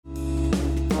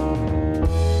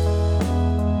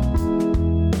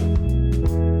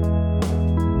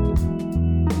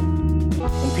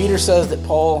Peter says that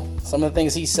Paul, some of the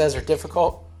things he says are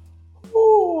difficult.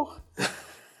 Ooh.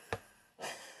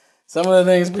 Some of the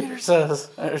things Peter says,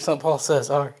 or some Paul says,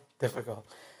 are difficult.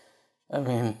 I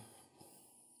mean,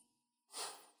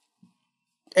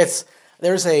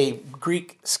 there's a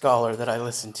Greek scholar that I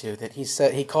listen to that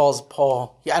he calls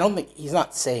Paul. I don't think he's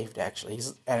not saved actually.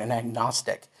 He's an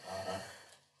agnostic.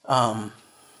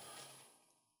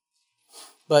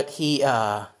 But he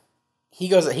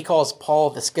calls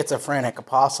Paul the schizophrenic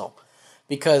apostle,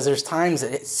 because there's times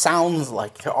that it sounds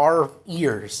like, to our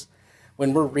ears,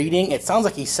 when we're reading, it sounds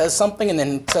like he says something and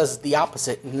then says the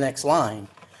opposite in the next line.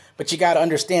 But you got to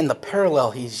understand the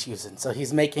parallel he's using. So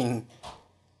he's making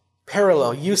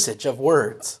parallel usage of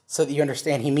words so that you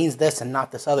understand he means this and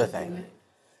not this other thing.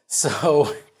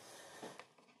 So,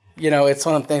 it's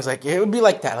one of the things, like, it would be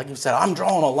like that. Like you said, I'm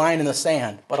drawing a line in the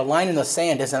sand, but a line in the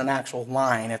sand isn't an actual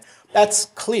line. That's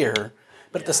clear,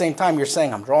 but at the same time, you're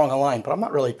saying I'm drawing a line, but I'm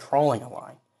not really drawing a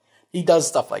line. He does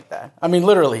stuff like that. I mean,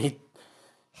 literally,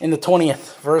 in the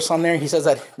 20th verse on there, he says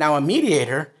that now a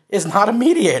mediator is not a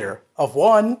mediator of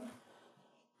one,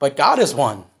 but God is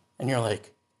one. And you're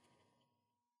like,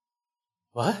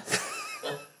 what?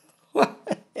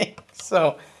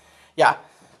 So, yeah.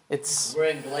 We're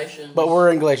in Galatians. But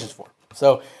we're in Galatians 4.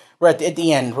 So we're at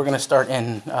the end. We're going to start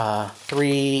in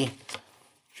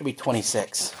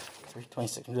 26.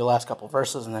 3:26. We'll do the last couple of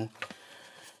verses and then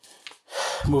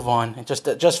move on. And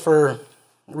just for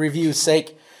review's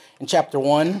sake, in chapter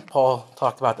 1, Paul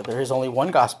talked about that there is only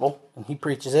one gospel, and he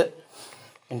preaches it.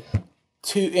 And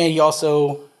he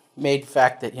also made the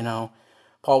fact that,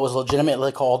 Paul was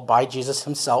legitimately called by Jesus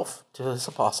himself to his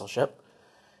apostleship.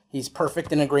 He's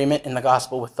perfect in agreement in the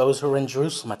gospel with those who were in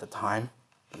Jerusalem at the time.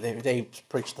 They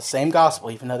preached the same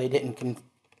gospel, even though they didn't,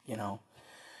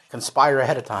 conspire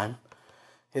ahead of time.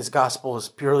 His gospel is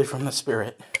purely from the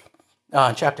Spirit.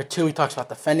 In chapter 2, he talks about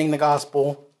defending the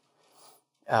gospel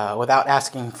without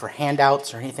asking for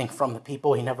handouts or anything from the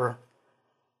people. He never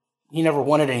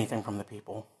wanted anything from the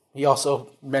people. He also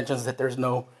mentions that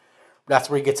that's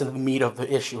where he gets into the meat of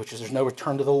the issue, which is there's no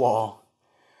return to the law.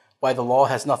 Why the law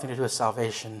has nothing to do with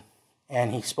salvation.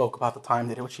 And he spoke about the time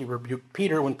which he rebuked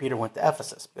Peter when Peter went to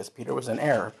Ephesus, because Peter was in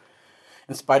error,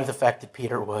 in spite of the fact that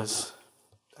Peter was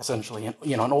essentially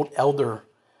an old elder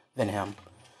than him.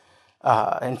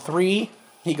 In 3,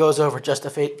 he goes over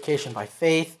justification by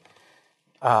faith,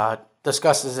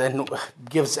 discusses and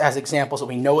gives as examples that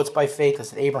we know it's by faith,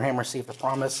 as that Abraham received the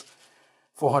promise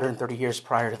 430 years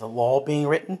prior to the law being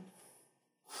written,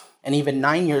 and even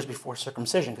 9 years before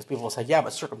circumcision, because people will say, yeah,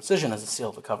 but circumcision is a seal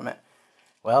of the covenant.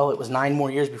 Well, it was 9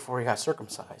 more years before he got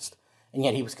circumcised, and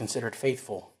yet he was considered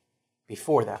faithful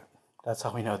before that. That's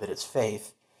how we know that it's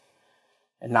faith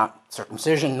and not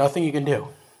circumcision, nothing you can do.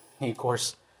 He, of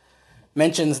course,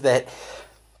 mentions that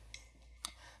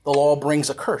the law brings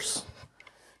a curse,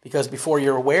 because before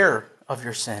you're aware of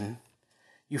your sin,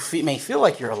 you may feel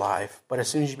like you're alive, but as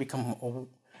soon as you become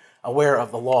aware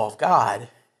of the law of God,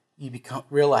 you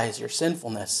realize your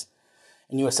sinfulness,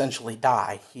 and you essentially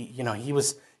die. He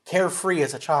was carefree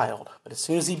as a child, but as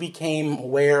soon as he became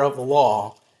aware of the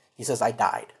law, he says, I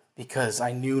died, because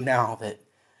I knew now that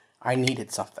I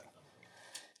needed something.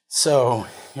 So,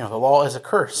 the law is a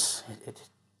curse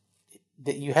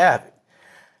that you have,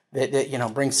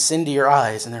 that brings sin to your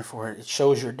eyes, and therefore it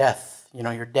shows your death,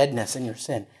 your deadness in your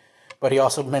sin. But he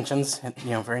also mentions,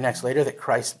 very next later, that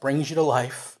Christ brings you to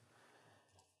life,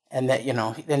 and that,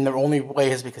 and the only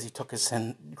way is because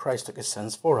Christ took his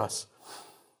sins for us.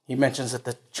 He mentions that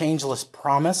the changeless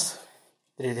promise,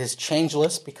 that it is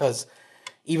changeless because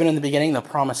even in the beginning, the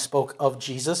promise spoke of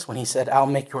Jesus when he said, I'll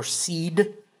make your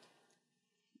seed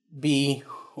be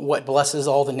what blesses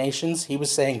all the nations. He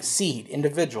was saying seed,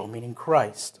 individual, meaning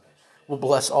Christ, will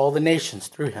bless all the nations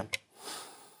through him.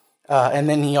 And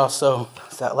then he also,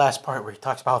 that last part where he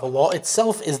talks about the law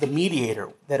itself is the mediator,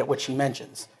 that at which he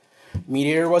mentions.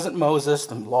 Mediator wasn't Moses,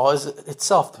 the law is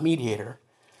itself the mediator.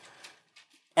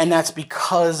 And that's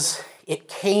because it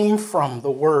came from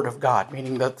the Word of God,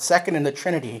 meaning the second in the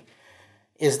Trinity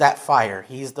is that fire.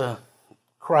 He's the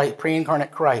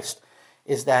pre-incarnate Christ,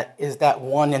 is that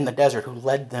one in the desert who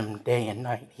led them day and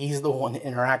night. He's the one that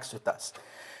interacts with us.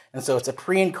 And so it's a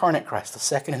pre-incarnate Christ, the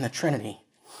second in the Trinity.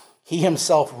 He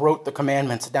himself wrote the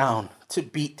commandments down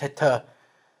to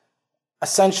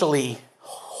essentially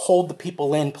hold the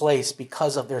people in place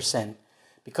because of their sin,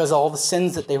 because of all the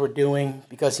sins that they were doing,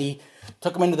 because he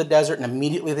took them into the desert and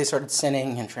immediately they started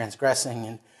sinning and transgressing.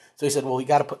 And so he said, well, we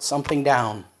got to put something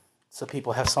down so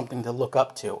people have something to look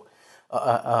up to,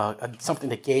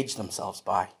 something to gauge themselves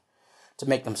by, to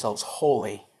make themselves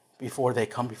holy before they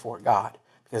come before God,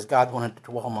 because God wanted to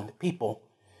dwell among the people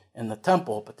in the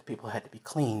temple, but the people had to be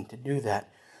clean to do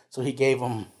that. So he gave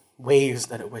them ways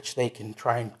that at which they can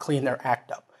try and clean their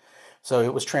act up. So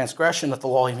it was transgression that the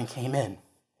law even came in.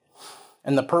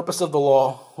 And the purpose of the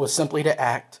law was simply to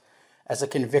act as a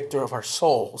convictor of our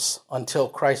souls until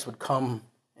Christ would come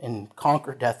and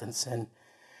conquer death and sin,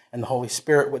 and the Holy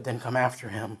Spirit would then come after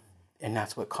him, and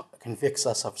that's what convicts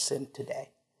us of sin today.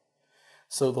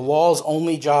 So the law's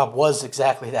only job was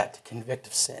exactly that, to convict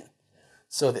of sin,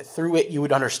 so that through it you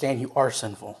would understand you are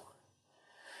sinful.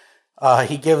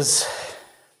 He gives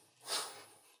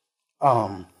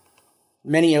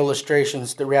many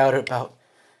illustrations throughout about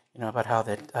how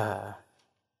that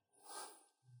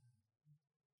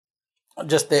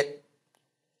just that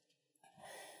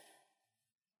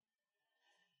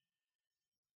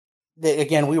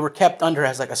again, we were kept under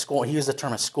as like a school. He used the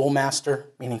term a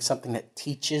schoolmaster, meaning something that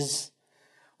teaches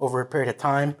over a period of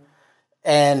time.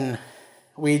 And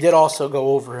we did also go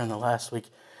over in the last week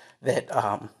that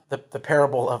the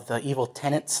parable of the evil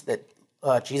tenants that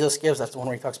Jesus gives. That's the one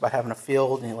where he talks about having a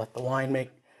field and he let the wine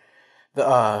make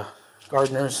the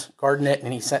gardeners garden it,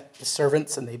 and he sent his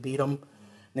servants and they beat him. And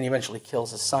then he eventually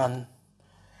kills his son.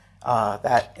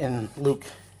 That in Luke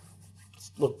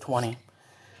 20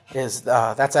 is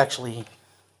that's actually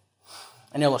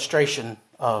an illustration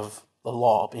of the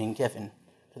law being given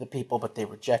to the people, but they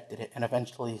rejected it, and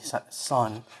eventually sent his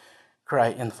son,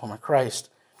 Christ, in the form of Christ,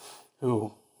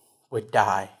 who would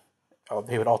die.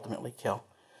 They would ultimately kill.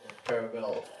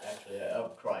 Parable, actually,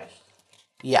 of Christ.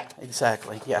 Yeah,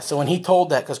 exactly. Yeah, so when he told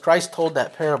that, because Christ told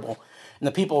that parable, and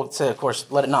the people would say, of course,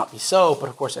 let it not be so, but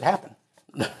of course it happened.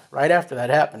 Right after that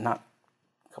happened, not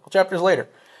a couple chapters later.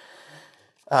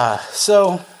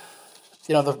 So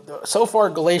far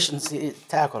Galatians, he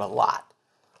tackled a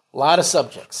lot of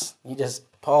subjects.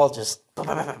 Paul just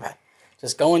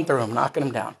going through them, knocking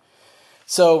them down.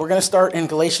 So we're going to start in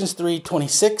Galatians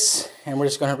 3:26, and we're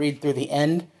just going to read through the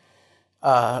end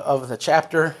of the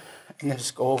chapter, and then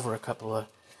just go over a couple of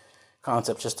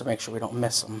concepts just to make sure we don't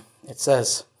miss them. It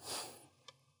says,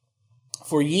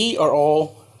 "For ye are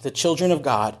all the children of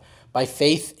God by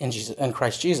faith in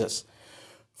Christ Jesus.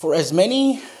 For as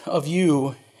many of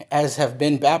you as have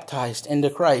been baptized into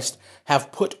Christ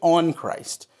have put on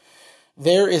Christ.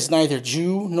 There is neither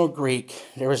Jew nor Greek,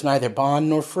 there is neither bond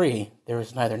nor free, there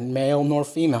is neither male nor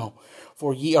female,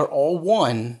 for ye are all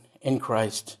one in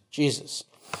Christ Jesus.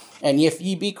 And if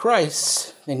ye be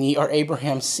Christ's, then ye are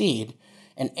Abraham's seed,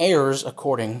 and heirs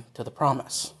according to the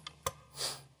promise."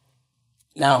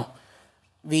 Now,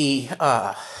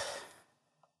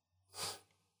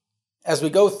 as we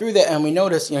go through that and we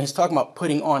notice, he's talking about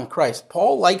putting on Christ.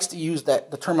 Paul likes to use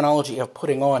the terminology of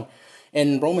putting on.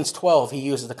 In Romans 12, he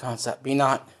uses the concept, be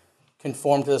not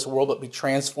conformed to this world, but be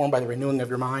transformed by the renewing of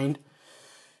your mind.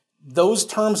 Those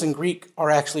terms in Greek are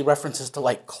actually references to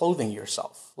like clothing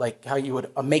yourself, like how you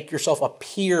would make yourself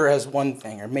appear as one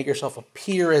thing, or make yourself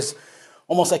appear as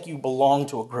almost like you belong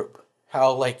to a group.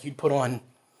 How like you'd put on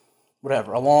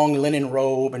whatever, a long linen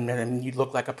robe, and then you'd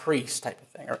look like a priest type of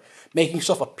thing, or making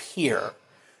yourself appear.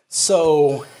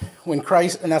 So when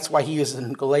Christ, and that's why he uses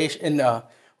in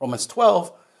Romans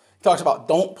 12, he talks about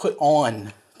don't put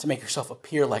on to make yourself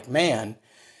appear like man,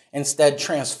 instead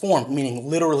transform, meaning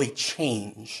literally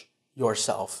change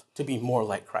yourself to be more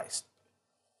like Christ,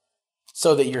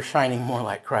 so that you're shining more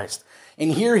like Christ.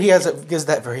 And here he gives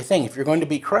that very thing. If you're going to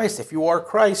be Christ, if you are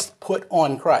Christ, put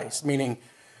on Christ, meaning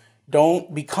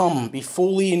don't be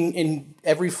fully in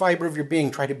every fiber of your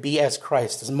being. Try to be as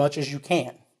Christ as much as you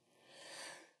can.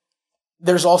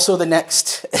 There's also the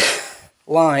next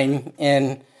line,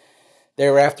 and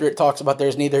thereafter it talks about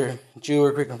there's neither Jew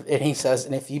or Greek, and he says,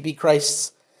 and if you be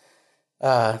Christ's,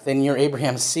 then you're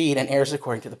Abraham's seed and heirs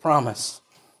according to the promise.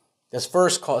 This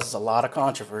verse causes a lot of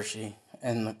controversy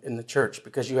in the church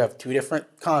because you have two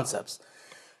different concepts.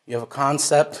 You have a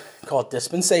concept called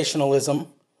dispensationalism,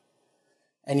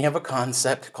 and you have a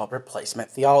concept called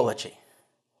replacement theology.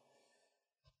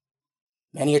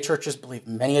 Many churches believe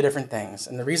many different things.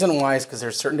 And the reason why is because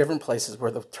there's certain different places where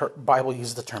the Bible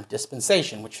uses the term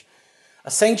dispensation, which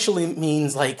essentially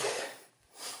means like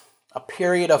a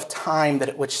period of time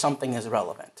at which something is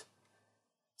relevant.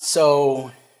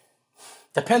 So,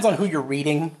 depends on who you're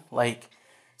reading. Like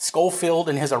Schofield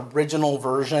in his original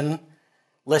version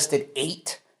listed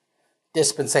 8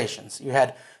 dispensations. You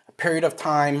had a period of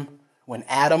time when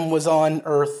Adam was on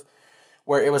earth,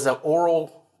 where it was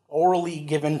orally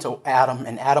given to Adam,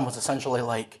 and Adam was essentially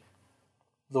like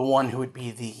the one who would be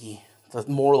the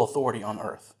moral authority on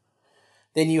earth.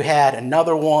 Then you had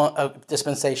another one, a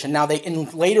dispensation. Now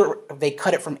later they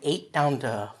cut it from 8 down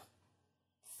to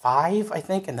 5, I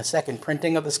think, in the second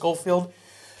printing of the Schofield.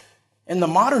 And the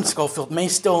modern Schofield may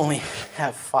still only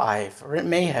have 5, or it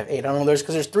may have 8. I don't know.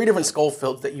 There's 3 different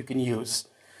Schofields that you can use.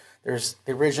 There's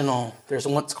the original, there's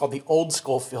what's called the old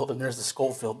Schofield, and there's the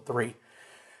Schofield 3.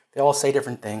 They all say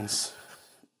different things,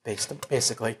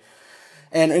 basically.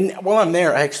 And while I'm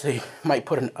there, I actually might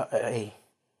put a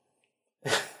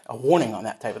warning on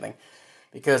that type of thing.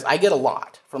 Because I get a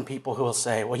lot from people who will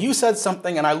say, well, you said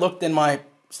something, and I looked in my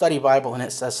study Bible, and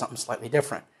it says something slightly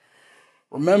different.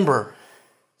 Remember,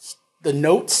 the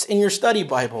notes in your study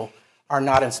Bible are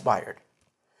not inspired.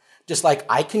 Just like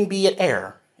I can be at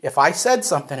error. If I said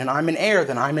something and I'm in error,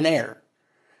 then I'm in error.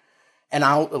 And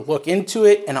I'll look into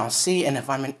it and I'll see, and if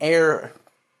I'm in error,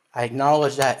 I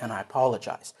acknowledge that and I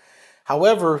apologize.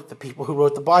 However, the people who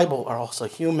wrote the Bible are also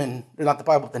human. They're not the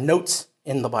Bible, the notes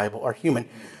in the Bible are human.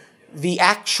 The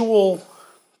actual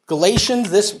Galatians,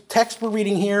 this text we're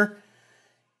reading here,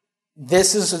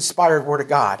 this is inspired word of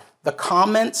God. The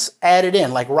comments added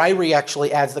in, like Ryrie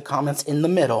actually adds the comments in the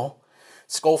middle.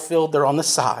 Schofield, they're on the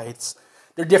sides.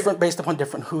 They're different based upon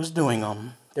who's doing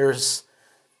them. There's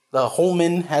the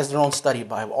Holman has their own study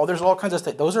Bible. There's all kinds of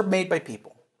stuff. Those are made by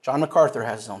people. John MacArthur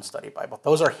has his own study Bible.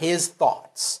 Those are his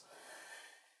thoughts.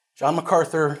 John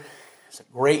MacArthur is a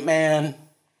great man,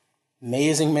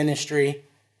 amazing ministry.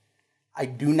 I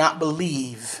do not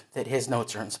believe that his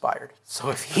notes are inspired. So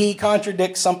if he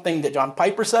contradicts something that John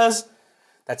Piper says,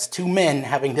 that's 2 men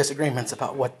having disagreements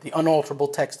about what the unalterable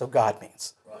text of God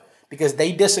means. Right. Because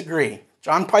they disagree.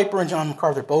 John Piper and John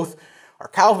MacArthur both are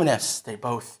Calvinists. They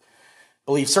both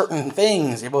believe certain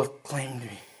things. They both claim to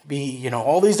be,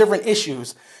 all these different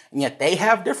issues. And yet they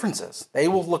have differences. They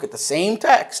will look at the same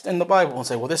text in the Bible and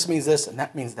say, well, this means this and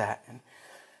that means that. And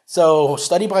so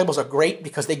study Bibles are great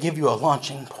because they give you a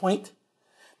launching point.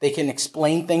 They can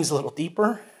explain things a little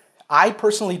deeper. I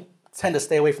personally tend to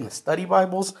stay away from the study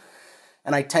Bibles,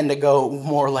 and I tend to go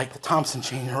more like the Thompson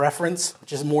Chain Reference,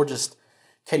 which is more just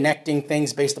connecting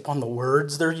things based upon the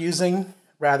words they're using,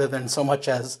 rather than so much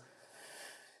as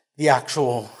the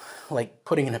actual, like,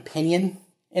 putting an opinion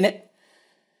in it.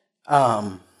 They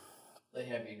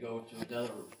have you go to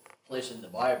another place in the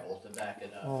Bible to back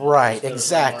it up. Right,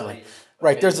 exactly.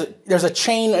 Right, there's a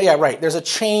chain, yeah, right. There's a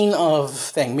chain of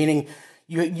thing, meaning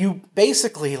you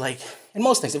basically, like, in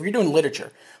most things, if you're doing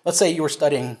literature, let's say you were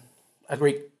studying a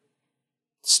Greek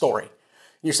story.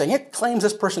 You're saying it claims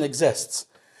this person exists.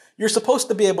 You're supposed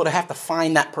to be able to have to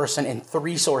find that person in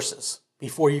 3 sources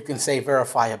before you can say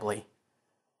verifiably,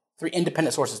 3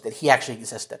 independent sources that he actually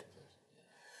existed.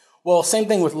 Well, same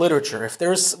thing with literature.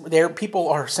 If people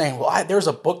are saying, well, there's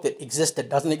a book that existed,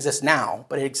 doesn't exist now,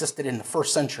 but it existed in the 1st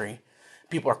century.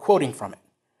 People are quoting from it.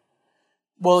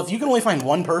 Well, if you can only find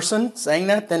 1 person saying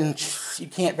that, then you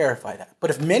can't verify that.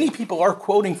 But if many people are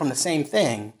quoting from the same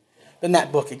thing, then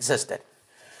that book existed.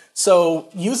 So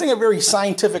using a very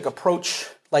scientific approach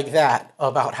like that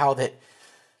about how that,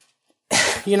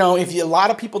 if a lot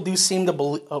of people do seem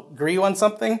to agree on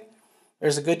something,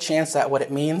 there's a good chance that what it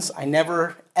means. I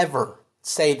never, ever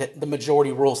say that the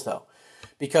majority rules, though.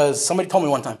 Because somebody told me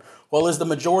one time, well, is the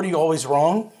majority always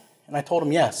wrong? And I told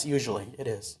them, yes, usually it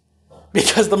is.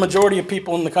 Because the majority of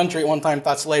people in the country at one time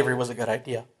thought slavery was a good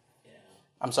idea. Yeah.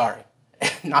 I'm sorry.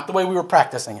 Not the way we were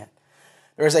practicing it.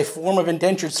 There is a form of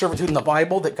indentured servitude in the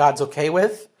Bible that God's okay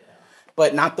with,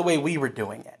 but not the way we were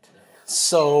doing it.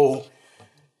 So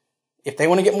if they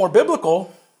want to get more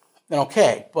biblical, then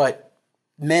okay. But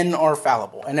men are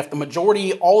fallible. And if the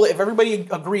majority, if everybody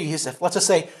agrees, if let's just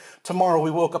say tomorrow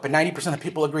we woke up and 90% of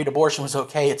people agreed abortion was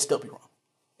okay, it'd still be wrong.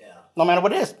 Yeah. No matter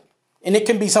what it is. And it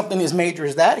can be something as major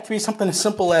as that. It can be something as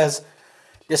simple as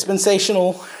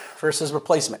dispensational versus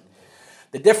replacement.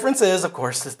 The difference is, of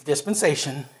course, is the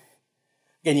dispensation.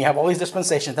 Again, you have all these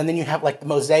dispensations, and then you have like the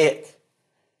Mosaic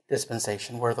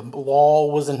dispensation where the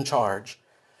law was in charge.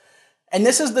 And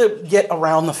this is to get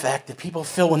around the fact that people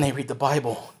feel when they read the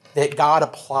Bible that God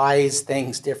applies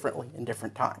things differently in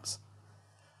different times.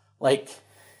 Like,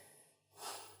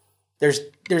 there's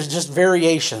just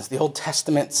variations. The Old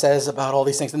Testament says about all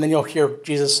these things, and then you'll hear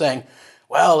Jesus saying,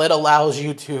 well, it allows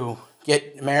you to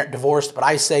get divorced, but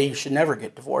I say you should never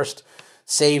get divorced,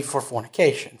 save for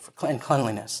fornication, for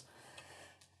cleanliness.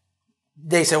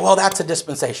 They say, well, that's a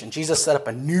dispensation. Jesus set up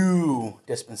a new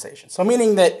dispensation. So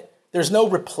meaning that there's no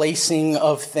replacing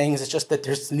of things. It's just that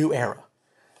there's a new era.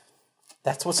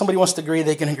 That's what somebody wants to agree,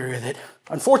 they can agree with it.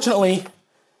 Unfortunately,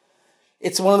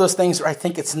 it's one of those things where I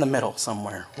think it's in the middle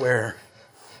somewhere, where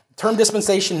the term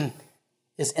dispensation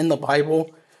is in the Bible,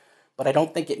 but I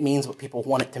don't think it means what people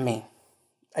want it to mean.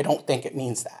 I don't think it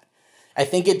means that. I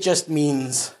think it just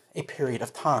means a period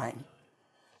of time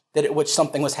at which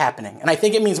something was happening. And I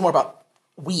think it means more about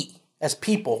we, as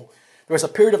people. There was a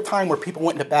period of time where people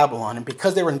went into Babylon, and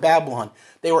because they were in Babylon,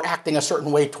 they were acting a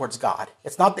certain way towards God.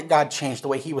 It's not that God changed the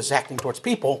way he was acting towards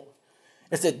people.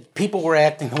 It's that people were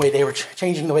acting the way they were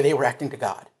changing the way they were acting to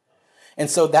God. And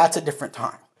so that's a different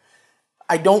time.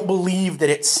 I don't believe that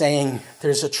it's saying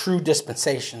there's a true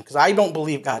dispensation, because I don't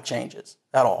believe God changes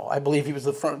at all. I believe he was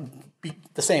the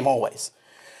same always.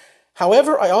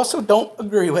 However, I also don't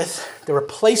agree with the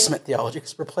replacement theology,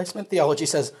 because replacement theology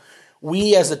says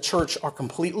we as a church are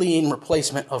completely in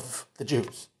replacement of the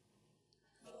Jews.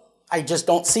 I just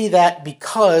don't see that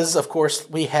because, of course,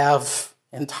 we have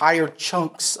entire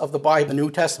chunks of the Bible, the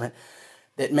New Testament,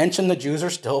 that mention the Jews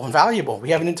are still valuable. We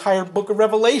have an entire book of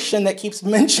Revelation that keeps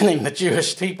mentioning the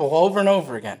Jewish people over and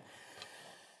over again.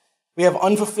 We have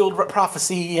unfulfilled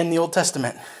prophecy in the Old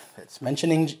Testament that's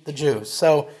mentioning the Jews.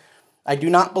 So I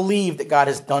do not believe that God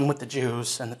is done with the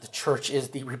Jews and that the church is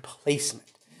the replacement.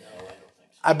 No, I don't think so.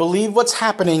 I believe what's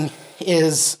happening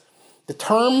is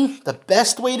the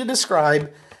best way to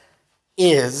describe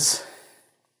is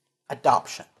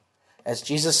adoption. As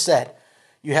Jesus said,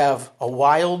 you have a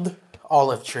wild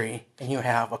olive tree and you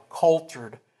have a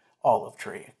cultured olive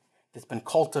tree that's been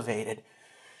cultivated.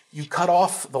 You cut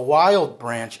off the wild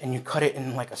branch and you cut it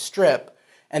in like a strip,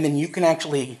 and then you can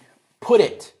actually put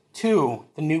it to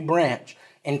the new branch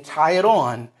and tie it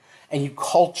on, and you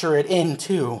culture it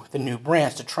into the new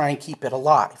branch to try and keep it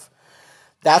alive.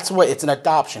 That's what it's an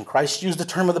adoption. Christ used the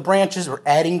term of the branches. We're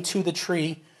adding to the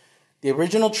tree. The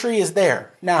original tree is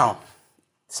there. Now,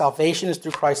 salvation is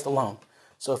through Christ alone.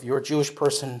 So if you're a Jewish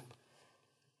person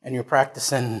and you're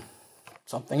practicing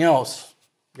something else,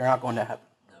 you're not going to heaven.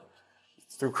 No.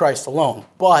 It's through Christ alone.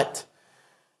 But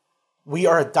we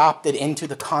are adopted into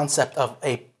the concept of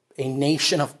a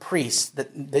nation of priests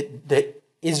that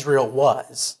Israel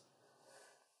was,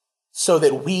 so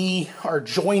that we are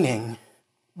joining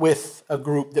with a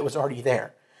group that was already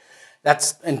there.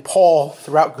 That's, and Paul,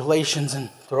 throughout Galatians and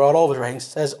throughout all the writings,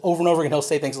 says over and over again, he'll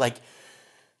say things like,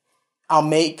 I'll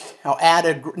add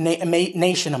a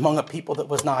nation among a people that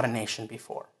was not a nation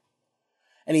before.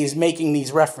 And he's making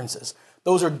these references.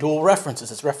 Those are dual references.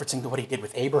 It's referencing to what he did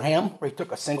with Abraham, where he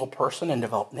took a single person and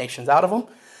developed nations out of him.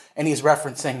 And he's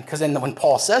referencing, because then when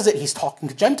Paul says it, he's talking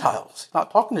to Gentiles. He's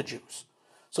not talking to Jews.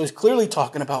 So he's clearly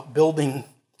talking about building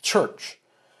church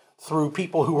through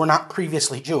people who were not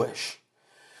previously Jewish.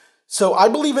 So I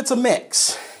believe it's a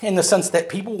mix in the sense that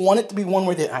people want it to be one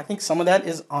way. I think some of that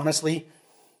is honestly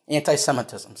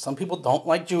anti-Semitism. Some people don't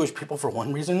like Jewish people for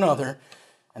one reason or another,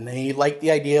 and they like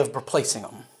the idea of replacing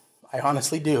them. I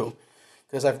honestly do,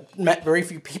 because I've met very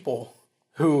few people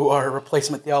who are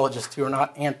replacement theologists who are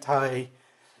not in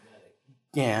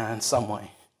some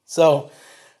way. So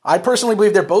I personally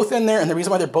believe they're both in there, and the reason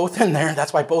why they're both in there,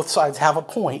 that's why both sides have a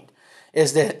point,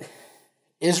 is that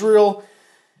Israel,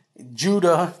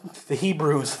 Judah, the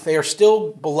Hebrews, they are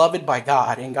still beloved by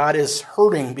God, and God is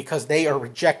hurting because they are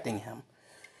rejecting him.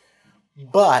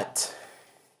 But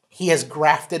he has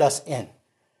grafted us in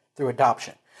through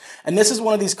adoption. And this is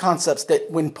one of these concepts that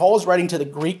when Paul is writing to the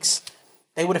Greeks,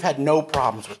 they would have had no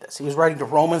problems with this. He was writing to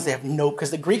Romans,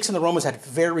 because the Greeks and the Romans had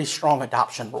very strong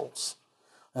adoption rules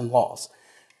and laws.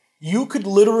 You could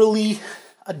literally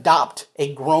adopt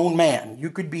a grown man.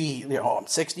 You could be, I'm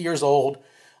 60 years old,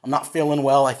 I'm not feeling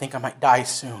well, I think I might die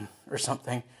soon or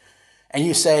something. And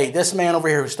you say, this man over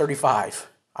here who's 35,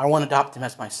 I want to adopt him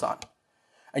as my son.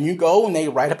 And you go and they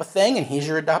write up a thing and he's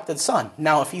your adopted son.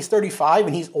 Now, if he's 35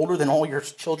 and he's older than all your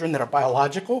children that are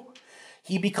biological,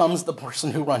 he becomes the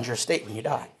person who runs your estate when you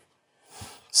die.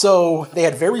 So they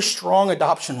had very strong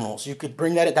adoption rules. You could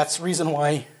bring that in. That's the reason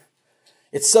why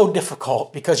it's so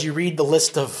difficult, because you read the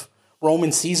list of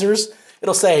Roman Caesars.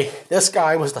 It'll say, this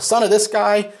guy was the son of this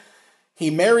guy. He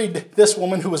married this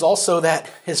woman who was also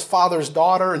his father's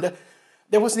daughter. And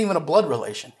there wasn't even a blood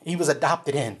relation. He was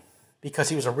adopted in because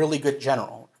he was a really good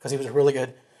general, because he was a really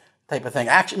good type of thing.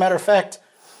 Actually, matter of fact,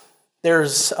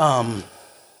 there's,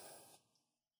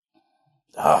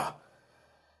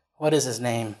 what is his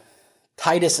name?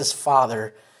 Titus's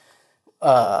father.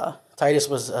 Titus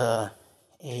was the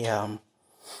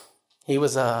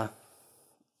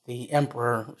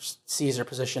emperor, Caesar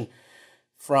position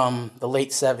from the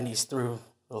late 70s through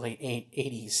the late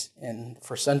 80s in the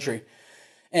first century.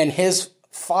 And his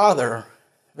father,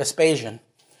 Vespasian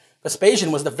was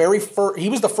he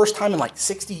was the first time in like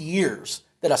 60 years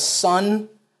that a son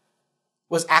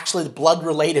was actually blood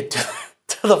related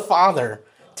to the father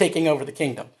taking over the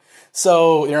kingdom.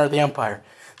 So, the empire.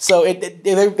 So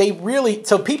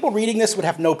so people reading this would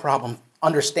have no problem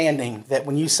understanding that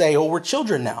when you say, oh, we're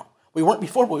children now. We weren't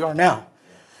before, but we are now.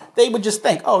 They would just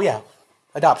think, oh yeah,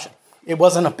 adoption. It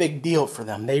wasn't a big deal for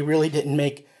them. They really didn't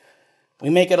make We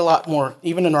make it a lot more,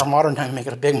 even in our modern time, we make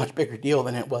it a much bigger deal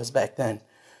than it was back then.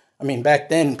 I mean, back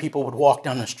then, people would walk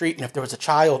down the street, and if there was a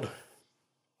child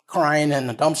crying in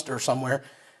a dumpster somewhere,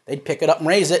 they'd pick it up and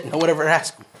raise it, and no one ever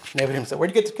asked them. And they would even say,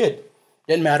 where'd you get the kid?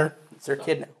 Didn't matter. It's their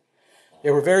kid now. They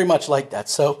were very much like that.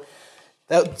 So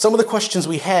some of the questions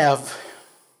we have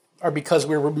are because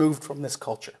we're removed from this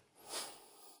culture.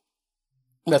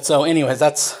 Anyways,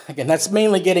 that's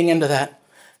mainly getting into that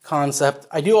concept.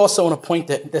 I do also want to point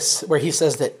that this, where he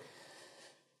says that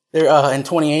there in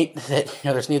 28 that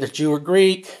there's neither Jew or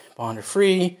Greek, bond or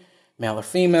free, male or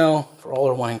female, for all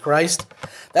are one in Christ.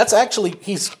 That's actually,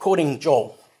 he's quoting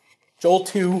Joel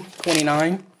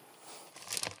 2:29.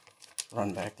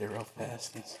 Run back there real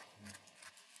fast. There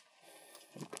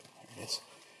it is.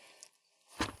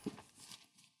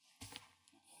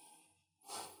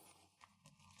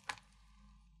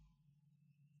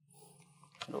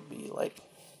 It'll be like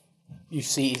you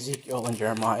see Ezekiel and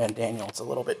Jeremiah and Daniel. It's a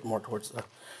little bit more towards the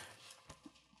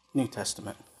New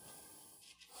Testament.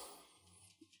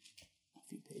 A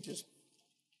few pages.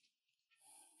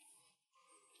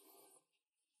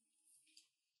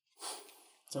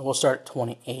 So we'll start at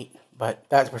 28, but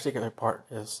that particular part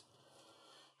is,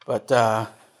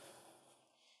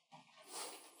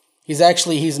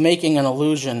 he's making an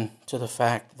allusion to the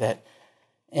fact that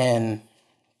in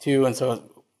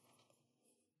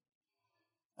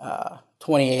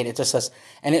 28, it just says,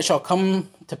 and it shall come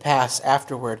to pass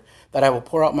afterward that I will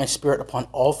pour out my spirit upon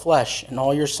all flesh, and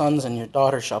all your sons and your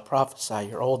daughters shall prophesy.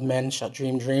 Your old men shall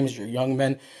dream dreams, your young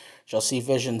men shall see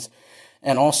visions.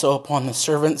 And also upon the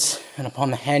servants and upon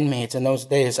the handmaids in those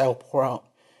days I will pour out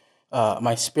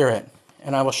my spirit,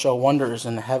 and I will show wonders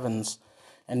in the heavens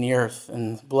and the earth,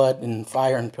 and blood and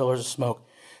fire and pillars of smoke.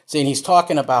 See, and he's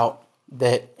talking about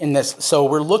that in this. So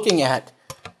we're looking at,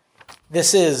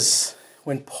 this is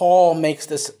when Paul makes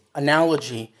this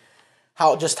analogy,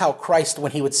 how Christ,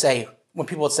 when people would say,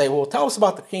 well, tell us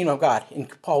about the kingdom of God,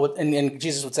 and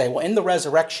Jesus would say, well, in the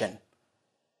resurrection,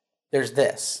 there's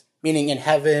this. Meaning in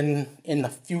heaven, in the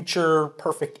future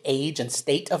perfect age and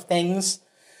state of things,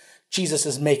 Jesus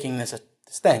is making this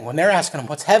thing. When they're asking him,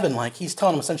 what's heaven like? He's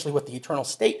telling them essentially what the eternal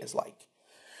state is like.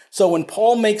 So when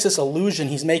Paul makes this allusion,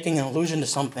 he's making an allusion to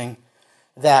something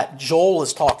that Joel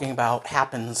is talking about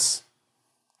happens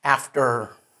after,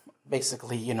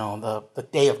 basically, the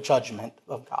day of judgment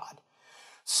of God.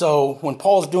 So when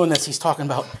Paul's doing this, he's talking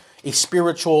about a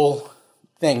spiritual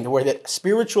thing, where that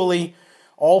spiritually,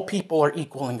 all people are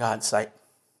equal in God's sight.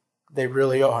 They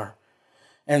really are.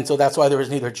 And so that's why there is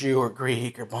neither Jew or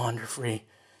Greek or bond or free.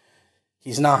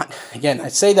 He's not. Again, I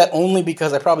say that only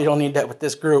because I probably don't need that with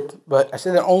this group, but I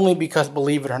say that only because,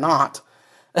 believe it or not,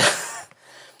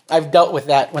 I've dealt with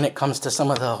that when it comes to some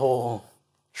of the whole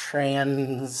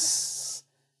trans,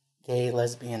 gay,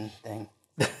 lesbian thing.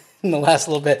 In the last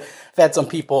little bit, I've had some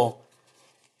people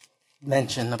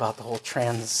mention about the whole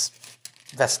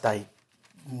transvestite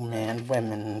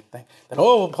women thing. That,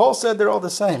 Paul said they're all the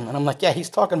same. And I'm like, yeah, he's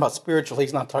talking about spiritual.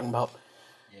 He's not talking about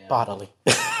bodily.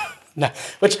 No,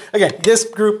 which, again, this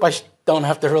group, I don't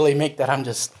have to really make that. I'm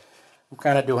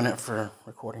kind of doing it for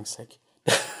recording's sake.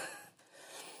 I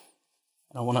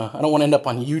don't want to end up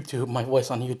on YouTube, my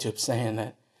voice on YouTube saying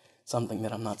that something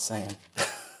that I'm not saying.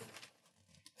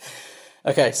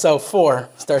 Okay, so 4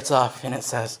 starts off and it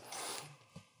says,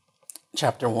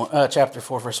 chapter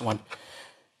 4, verse 1.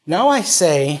 Now I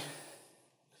say,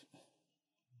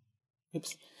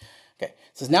 it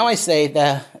says, now I say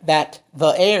that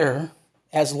the heir,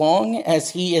 as long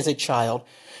as he is a child,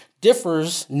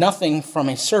 differs nothing from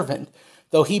a servant,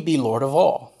 though he be Lord of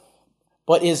all,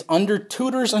 but is under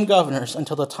tutors and governors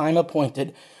until the time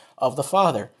appointed of the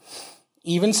Father.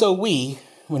 Even so we,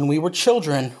 when we were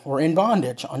children, were in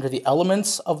bondage under the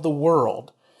elements of the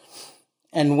world.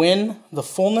 And when the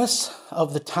fullness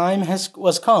of the time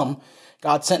was come,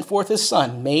 God sent forth his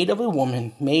Son, made of a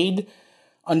woman, made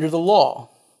under the law,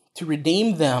 to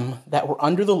redeem them that were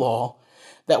under the law,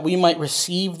 that we might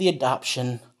receive the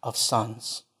adoption of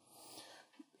sons.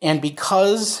 And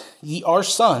because ye are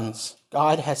sons,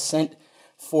 God has sent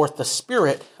forth the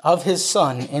Spirit of his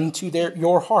Son into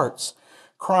your hearts,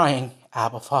 crying,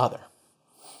 Abba, Father.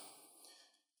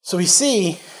 So we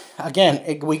see,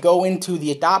 again, we go into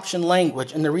the adoption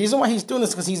language. And the reason why he's doing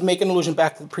this is because he's making an allusion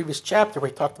back to the previous chapter where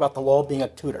he talked about the law being a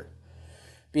tutor,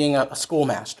 being a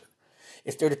schoolmaster.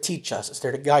 It's there to teach us. It's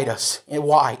there to guide us. And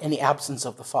why? In the absence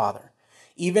of the Father.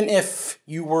 Even if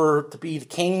you were to be the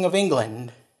king of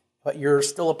England, but you're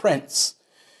still a prince,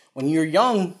 when you're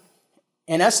young,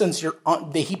 in essence,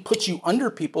 he puts you under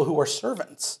people who are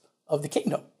servants of the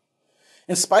kingdom.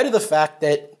 In spite of the fact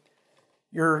that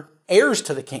you're heirs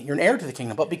to the king. You're an heir to the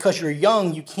kingdom, but because you're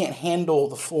young, you can't handle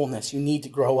the fullness. You need to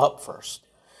grow up first.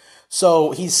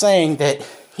 So he's saying that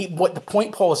what the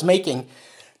point Paul is making,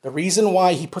 the reason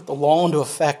why he put the law into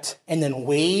effect and then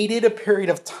waited a period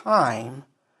of time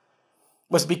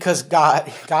was because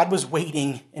God was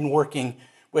waiting and working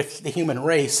with the human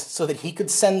race so that he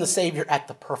could send the Savior at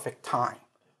the perfect time.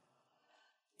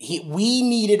 We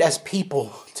needed as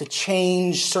people to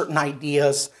change certain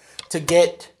ideas, to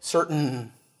get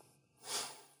certain,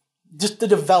 just to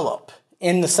develop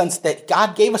in the sense that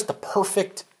God gave us the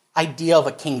perfect idea of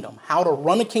a kingdom, how to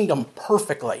run a kingdom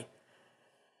perfectly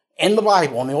in the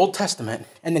Bible, in the Old Testament.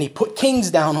 And then he put kings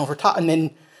down over top. And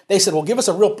then they said, well, give us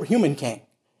a real human king.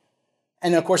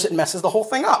 And then, of course, it messes the whole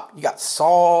thing up. You got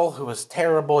Saul, who was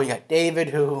terrible. You got David,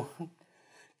 who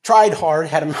tried hard,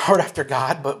 had him hard after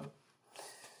God. But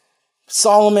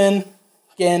Solomon,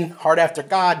 again, hard after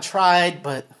God, tried,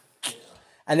 but...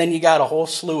 And then you got a whole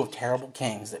slew of terrible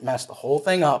kings that messed the whole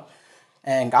thing up.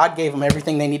 And God gave them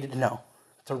everything they needed to know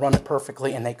to run it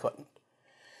perfectly, and they couldn't.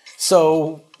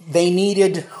 So they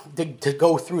needed to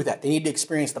go through that. They needed to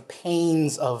experience the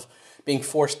pains of being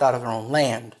forced out of their own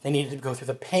land. They needed to go through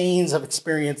the pains of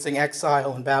experiencing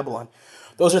exile in Babylon.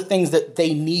 Those are things that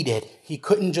they needed. He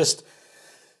couldn't just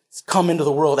come into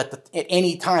the world at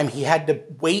any time. He had to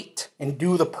wait and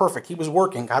do the perfect. He was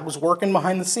working. God was working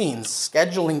behind the scenes,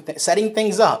 scheduling, setting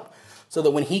things up so that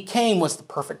when he came was the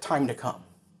perfect time to come.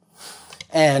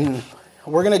 And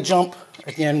we're going to jump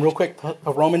again real quick to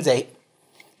Romans 8.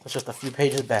 It's just a few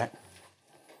pages back.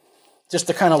 Just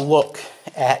to kind of look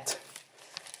at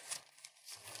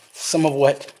some of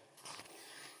what...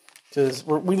 Because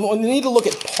we need to look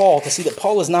at Paul to see that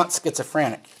Paul is not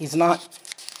schizophrenic. He's not...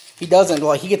 He doesn't,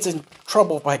 he gets in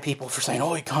trouble by people for saying,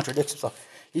 oh, he contradicts himself.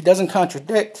 He doesn't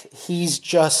contradict. He's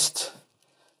just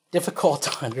difficult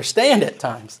to understand at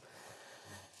times.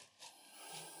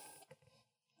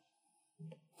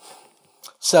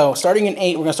 So, starting in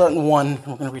 8, we're going to start in 1.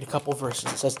 We're going to read a couple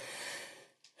verses. It says,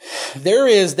 there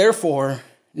is, therefore,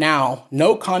 now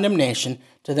no condemnation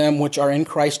to them which are in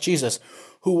Christ Jesus,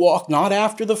 who walk not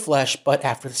after the flesh, but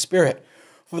after the Spirit.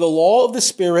 For the law of the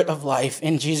Spirit of life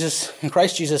in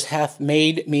Christ Jesus hath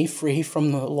made me free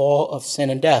from the law of sin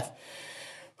and death.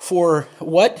 For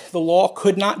what the law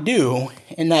could not do,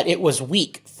 in that it was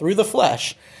weak through the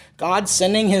flesh, God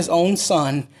sending his own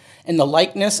Son in the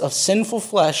likeness of sinful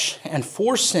flesh, and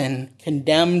for sin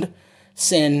condemned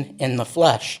sin in the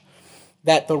flesh,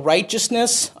 that the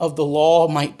righteousness of the law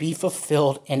might be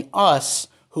fulfilled in us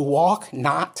who walk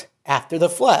not after the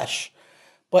flesh,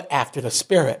 but after the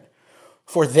Spirit.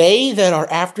 For they that are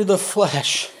after the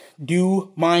flesh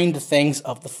do mind the things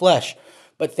of the flesh,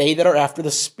 but they that are after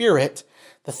the Spirit,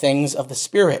 the things of the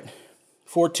Spirit.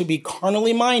 For to be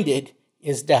carnally minded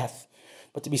is death,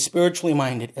 but to be spiritually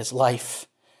minded is life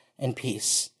and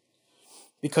peace.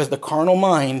 Because the carnal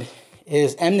mind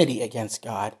is enmity against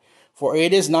God, for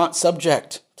it is not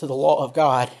subject to the law of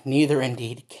God, neither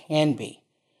indeed can be.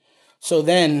 So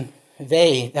then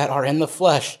they that are in the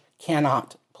flesh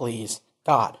cannot please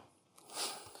God.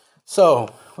 So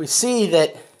we see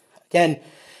that, again,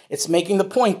 it's making the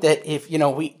point that if,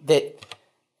 that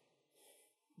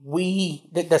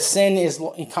the sin is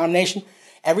condemnation,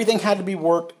 everything had to be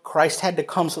worked. Christ had to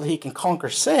come so that he can conquer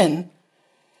sin.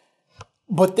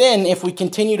 But then if we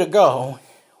continue to go,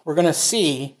 we're going to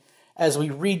see as we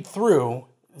read through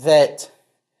that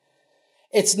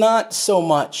it's not so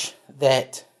much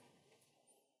that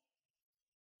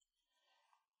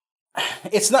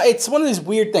it's one of these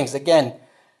weird things. Again,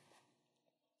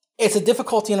 it's a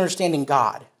difficulty in understanding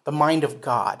God, the mind of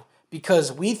God,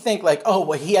 because we think like, oh,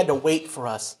 well, he had to wait for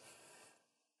us.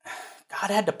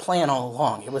 God had to plan all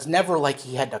along. It was never like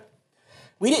he had to.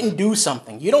 We didn't do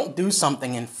something. You don't do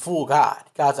something and fool God.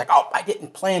 God's like, oh, I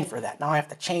didn't plan for that. Now I have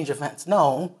to change events.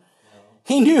 No.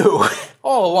 He knew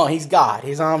all along. He's God.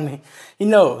 He's omni. He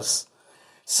knows.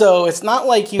 So it's not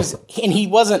like he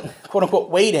wasn't, quote unquote,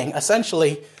 waiting.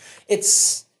 Essentially,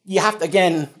 you have to,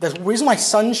 again, the reason why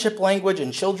sonship language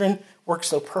and children work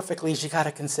so perfectly is you got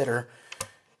to consider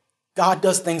God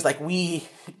does things like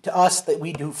to us that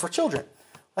we do for children.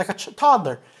 Like a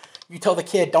toddler. You tell the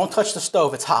kid, don't touch the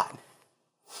stove, it's hot.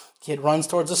 Kid runs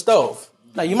towards the stove.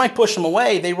 Now, you might push them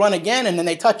away, they run again, and then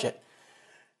they touch it.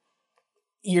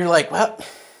 You're like, well,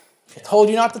 I told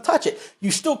you not to touch it.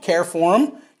 You still care for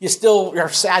them. You still are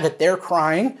sad that they're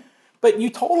crying, but you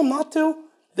told them not to.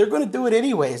 They're going to do it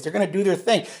anyways. They're going to do their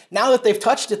thing. Now that they've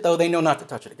touched it, though, they know not to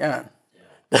touch it again.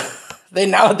 Yeah.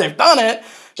 Now that they've done it,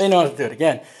 they know how to do it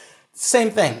again.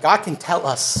 Same thing. God can tell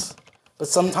us, but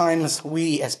sometimes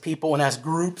we as people and as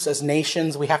groups, as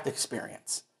nations, we have to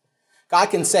experience. God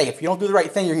can say, if you don't do the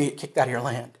right thing, you're going to get kicked out of your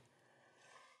land.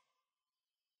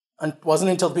 And it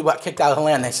wasn't until the people got kicked out of the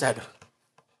land, they said,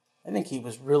 I think he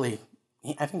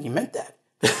meant that.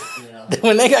 Yeah.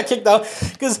 When they got kicked out,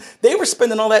 because they were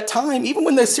spending all that time, even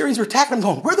when the Assyrians were attacking them,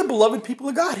 going, we're the beloved people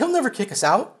of God. He'll never kick us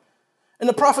out. And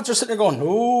the prophets are sitting there going,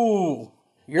 no,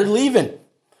 you're leaving.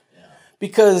 Yeah.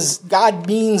 Because God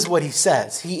means what he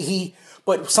says.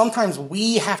 But sometimes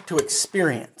we have to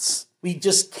experience. We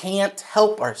just can't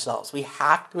help ourselves. We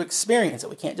have to experience it.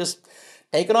 We can't just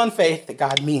take it on faith that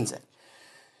God means it.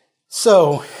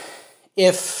 So,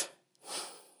 if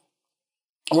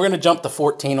we're going to jump to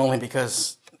 14 only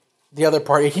because the other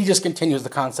part, he just continues the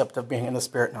concept of being in the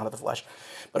spirit, not of the flesh.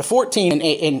 But 14 and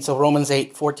 8, and so Romans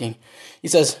 8:14, he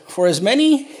says, for as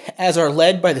many as are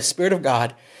led by the Spirit of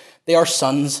God, they are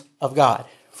sons of God.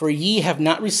 For ye have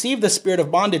not received the spirit of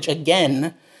bondage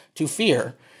again to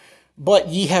fear, but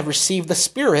ye have received the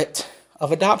spirit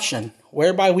of adoption,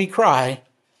 whereby we cry,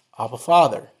 Abba,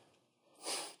 Father.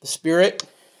 The Spirit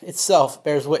itself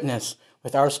bears witness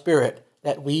with our spirit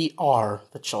that we are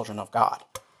the children of God.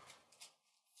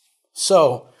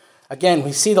 So, again,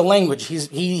 we see the language.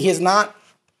 He's not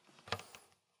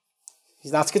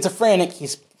schizophrenic.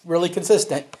 He's really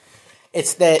consistent.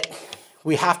 It's that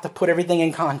we have to put everything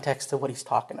in context to what he's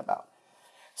talking about.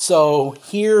 So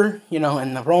here,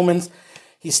 in the Romans,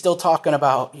 he's still talking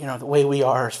about, the way we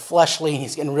are fleshly.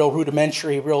 He's getting real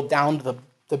rudimentary, real down to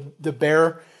the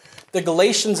bare. The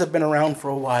Galatians have been around for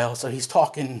a while, so he's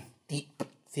talking deep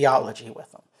theology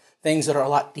with them. Things that are a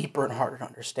lot deeper and harder to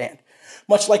understand.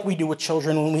 Much like we do with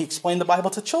children when we explain the Bible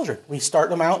to children. We start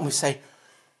them out and we say,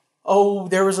 oh,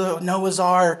 there was a Noah's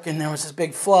Ark and there was this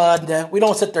big flood. We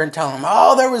don't sit there and tell them,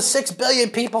 oh, there was 6 billion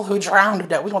people who drowned.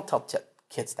 We don't tell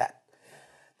kids that.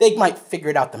 They might figure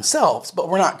it out themselves, but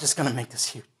we're not just going to make this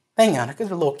huge thing out of it because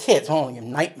they're little kids. We're only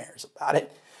getting nightmares about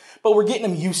it. But we're getting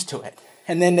them used to it.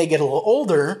 And then they get a little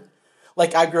older.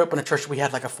 Like I grew up in a church, we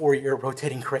had like a 4-year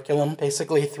rotating curriculum,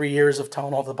 basically 3 years of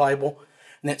telling all the Bible,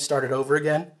 and then it started over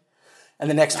again. And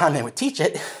the next time they would teach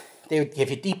it, they would give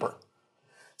you deeper.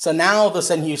 So now all of a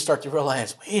sudden you start to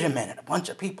realize, wait a minute, a bunch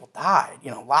of people died.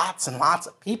 Lots and lots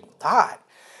of people died.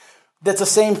 That's the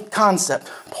same concept.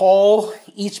 Paul,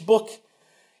 each book,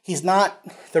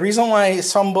 the reason why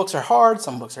some books are hard,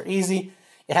 some books are easy,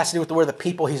 it has to do with where the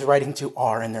people he's writing to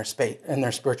are in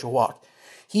their spiritual walk.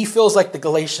 He feels like the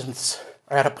Galatians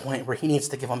are at a point where he needs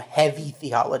to give them heavy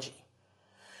theology.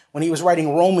 When he was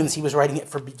writing Romans, he was writing it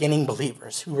for beginning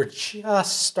believers who were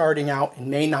just starting out and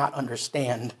may not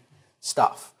understand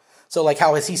stuff. So like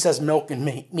how as he says milk and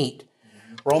meat,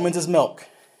 Romans is milk.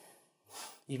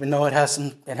 Even though it has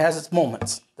its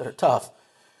moments that are tough.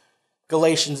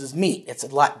 Galatians is meat. It's a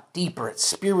lot deeper. It's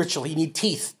spiritual. You need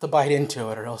teeth to bite into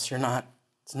it or else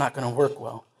it's not going to work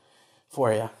well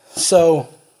for you. So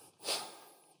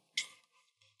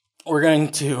we're going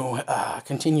to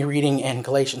continue reading in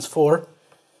Galatians 4.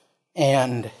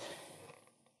 And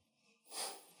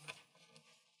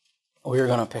we're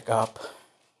going to pick up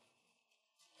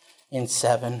in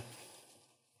 7.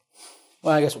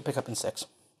 Well, I guess we'll pick up in 6.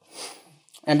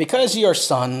 And because ye are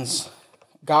sons,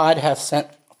 God hath sent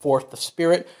forth the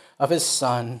Spirit of his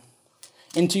Son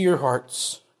into your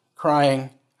hearts,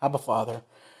 crying, Abba, Father.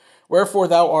 Wherefore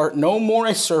thou art no more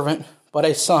a servant, but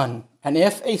a son. And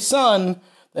if a son,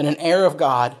 then an heir of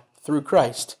God through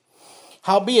Christ.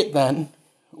 Howbeit then,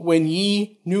 when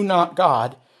ye knew not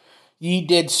God, ye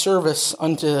did service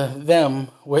unto them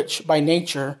which by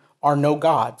nature are no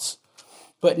gods.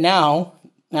 But now,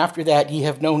 after that ye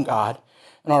have known God,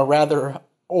 and are rather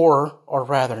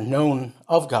known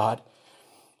of God,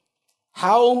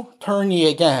 how turn ye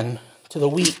again to the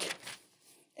weak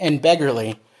and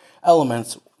beggarly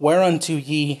elements, whereunto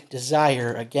ye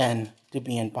desire again to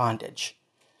be in bondage?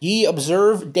 Ye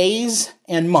observe days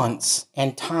and months,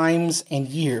 and times and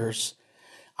years.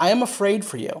 I am afraid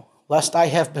for you, lest I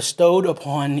have bestowed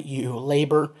upon you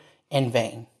labor in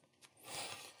vain.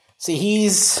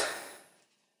 See,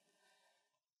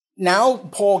 now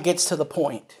Paul gets to the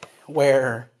point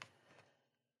where,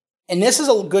 and this is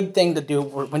a good thing to do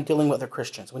when dealing with other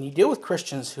Christians. When you deal with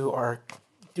Christians who are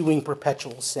doing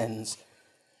perpetual sins,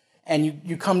 and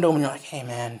you come to them and you're like, hey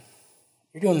man,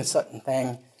 you're doing this certain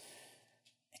thing.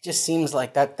 It just seems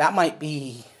like that might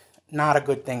be not a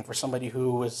good thing for somebody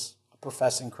who is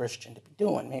professing Christian to be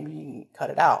doing. Maybe you can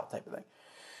cut it out, type of thing.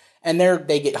 And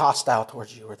they get hostile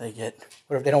towards you, or they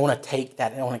don't want to take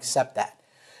that, they don't accept that.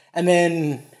 And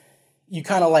then you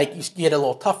kind of you get a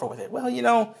little tougher with it. Well,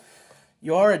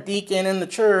 you are a deacon in the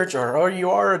church, or you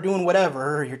are doing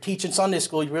whatever, or you're teaching Sunday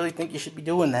school, you really think you should be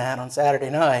doing that on Saturday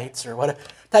nights, or whatever.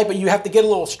 You have to get a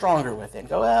little stronger with it. And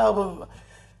go, well,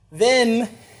 then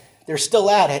they're still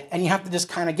at it, and you have to just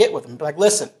kind of get with them. Be like,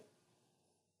 listen,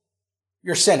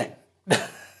 you're sinning.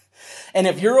 And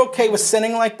if you're okay with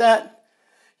sinning like that,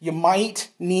 you might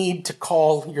need to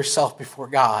call yourself before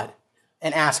God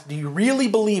and ask, do you really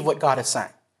believe what God is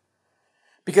saying?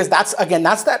 Because that's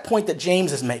that point that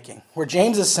James is making, where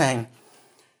James is saying,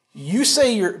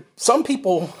 some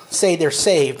people say they're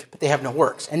saved, but they have no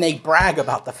works, and they brag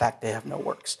about the fact they have no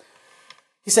works.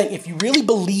 He's saying, if you really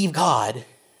believe God,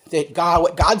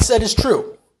 what God said is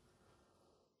true.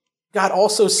 God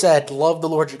also said, love the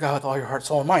Lord your God with all your heart,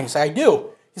 soul, and mind. You say, I do.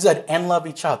 He said, and love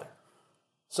each other.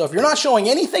 So if you're not showing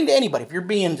anything to anybody, if you're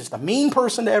being just a mean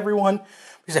person to everyone,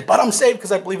 you say, but I'm saved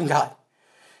because I believe in God.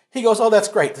 He goes, oh, that's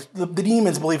great. The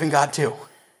demons believe in God too,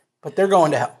 but they're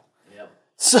going to hell. Yep.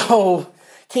 So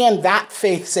can that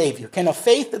faith save you? Can a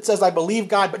faith that says, I believe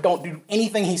God, but don't do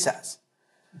anything he says?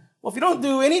 Well, if you don't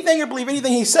do anything or believe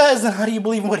anything he says, then how do you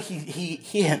believe in what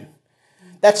him?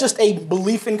 That's just a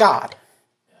belief in God.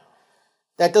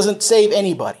 That doesn't save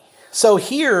anybody. So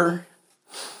here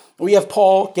we have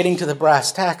Paul getting to the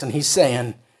brass tacks, and he's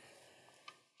saying,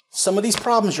 some of these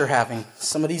problems you're having,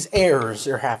 some of these errors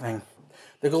you're having,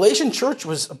 the Galatian church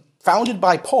was founded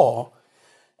by Paul,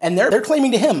 and they're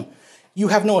claiming to him, you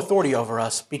have no authority over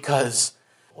us because,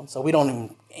 so we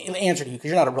don't even answer to you because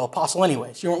you're not a real apostle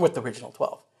anyways. You weren't with the original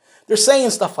 12. They're saying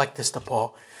stuff like this to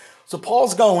Paul. So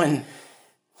Paul's going,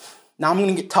 now I'm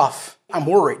going to get tough. I'm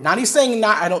worried. Not he's saying,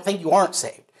 I don't think you aren't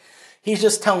saved. He's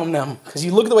just telling them, because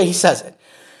you look at the way he says it,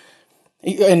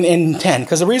 in 10,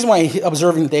 because the reason why he's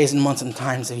observing the days and months and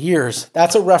times of years,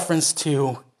 that's a reference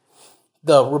to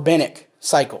the rabbinic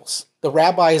cycles. The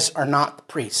rabbis are not the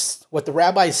priests. What the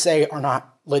rabbis say are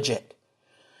not legit.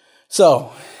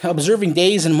 So, observing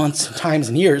days and months and times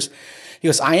and years, he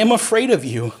goes, I am afraid of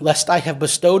you, lest I have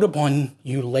bestowed upon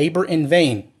you labor in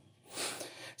vain.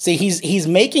 See, he's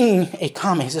making a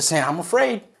comment. He's just saying, I'm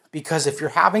afraid, because if you're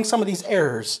having some of these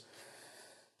errors,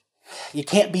 you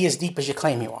can't be as deep as you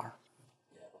claim you are.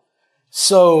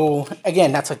 So,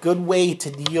 again, that's a good way to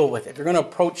deal with it. If you're going to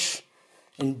approach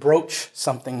and broach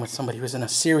something with somebody who's in a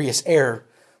serious error,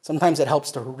 sometimes it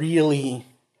helps to really,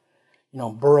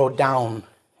 burrow down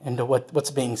into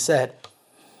what's being said.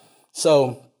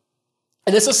 So,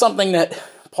 and this is something that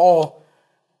Paul,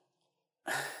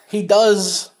 he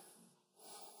does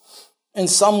in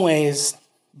some ways,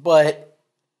 but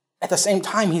at the same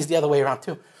time, he's the other way around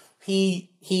too.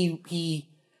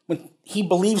 When he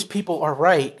believes people are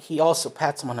right, he also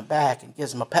pats them on the back and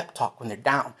gives them a pep talk when they're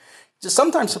down. Just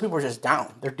sometimes some people are just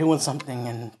down. They're doing something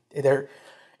and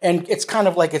it's kind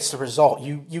of like it's the result.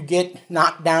 You get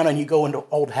knocked down and you go into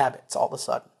old habits all of a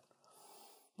sudden.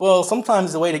 Well,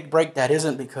 sometimes the way to break that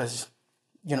isn't because,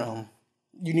 you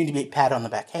need to be patted on the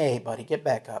back. Hey, buddy, get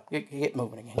back up. Get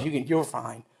moving again. You're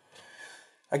fine.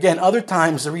 Again, other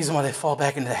times the reason why they fall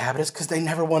back into the habit is because they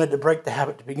never wanted to break the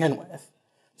habit to begin with.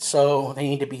 So they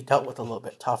need to be dealt with a little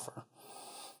bit tougher.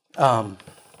 And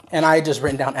I had just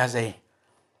written down as a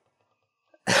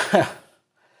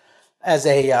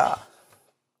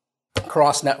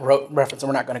cross-net reference, and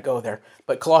we're not going to go there,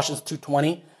 but Colossians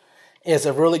 2:20 is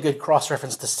a really good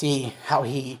cross-reference to see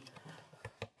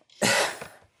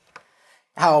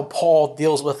how Paul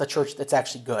deals with a church that's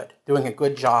actually good, doing a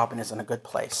good job and is in a good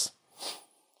place.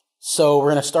 So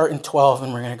we're going to start in 12,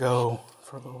 and we're going to go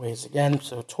for a little ways again.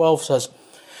 So 12 says,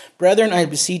 Brethren, I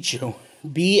beseech you,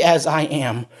 be as I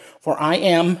am, for I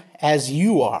am as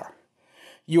you are.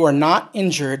 You are not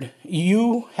injured.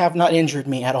 You have not injured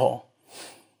me at all.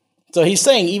 So he's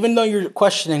saying, even though you're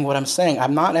questioning what I'm saying,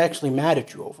 I'm not actually mad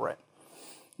at you over it.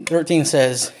 13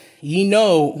 says, Ye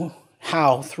know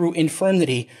how through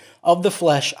infirmity of the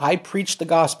flesh I preached the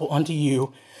gospel unto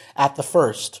you at the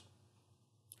first.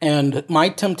 And my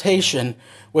temptation,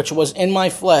 which was in my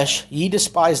flesh, ye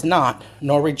despised not,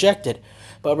 nor rejected,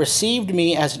 but received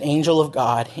me as an angel of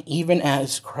God, even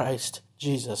as Christ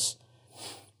Jesus.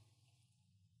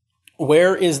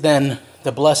 Where is then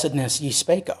the blessedness ye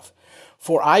spake of?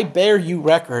 For I bear you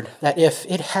record that if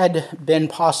it had been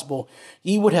possible,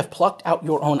 ye would have plucked out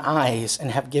your own eyes and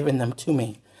have given them to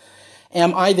me.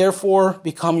 Am I therefore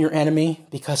become your enemy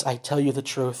because I tell you the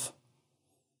truth?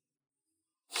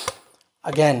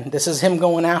 Again, this is him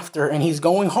going after, and he's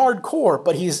going hardcore,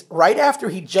 but he's right after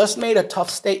he just made a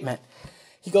tough statement.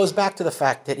 He goes back to the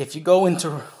fact that if you go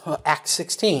into Acts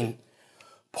 16,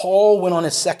 Paul went on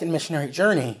his second missionary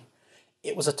journey.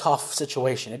 It was a tough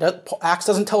situation. Acts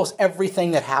doesn't tell us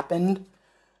everything that happened,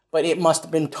 but it must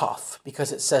have been tough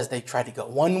because it says they tried to go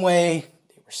one way,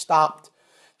 they were stopped,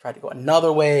 tried to go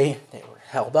another way, they were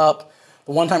held up.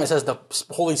 The one time it says the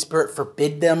Holy Spirit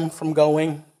forbid them from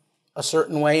going. a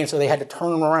certain way, and so they had to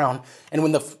turn around. And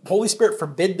when the Holy Spirit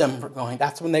forbid them from going,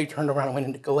 that's when they turned around and went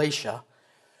into Galatia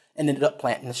and ended up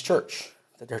planting this church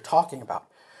that they're talking about.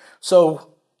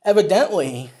 So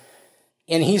evidently,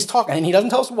 and he's talking, and he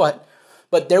doesn't tell us what,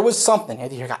 but there was something.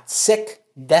 Either he got sick,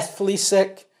 deathly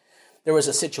sick. There was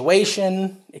a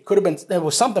situation. It could have been, there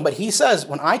was something, but he says,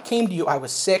 when I came to you, I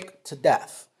was sick to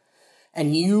death,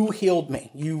 and you healed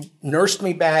me. You nursed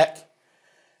me back.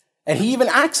 And he even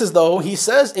acts as though he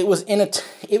says it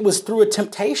was through a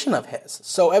temptation of his.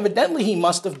 So evidently he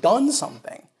must have done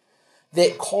something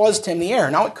that caused him the error.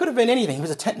 Now it could have been anything. He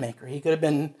was a tent maker. He could have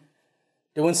been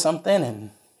doing something and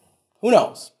who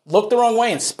knows? Looked the wrong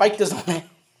way and spiked his own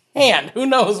hand. Who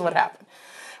knows what happened?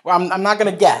 Well, I'm not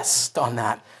going to guess on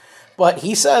that. But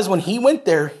he says when he went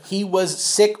there, he was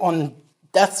sick on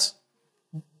death's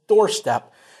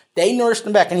doorstep. They nursed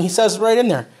him back. And he says right in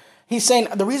there, he's saying,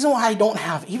 the reason why I don't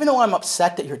have, even though I'm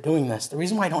upset that you're doing this, the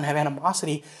reason why I don't have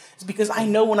animosity is because I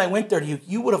know when I went there to you,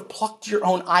 you would have plucked your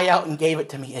own eye out and gave it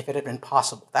to me if it had been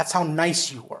possible. That's how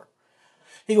nice you were.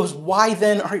 He goes, why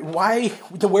then,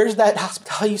 where's that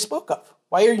hospitality you spoke of?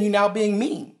 Why are you now being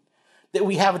mean? That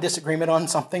we have a disagreement on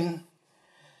something,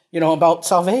 about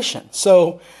salvation.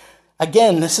 So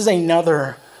again, this is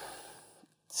another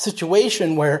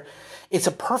situation where it's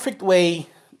a perfect way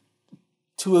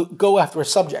to go after a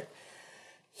subject.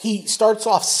 He starts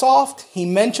off soft, he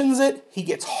mentions it, he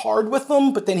gets hard with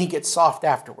them, but then he gets soft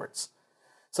afterwards.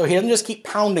 So he doesn't just keep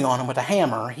pounding on them with a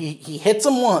hammer. He hits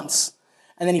them once,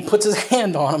 and then he puts his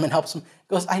hand on them and helps them.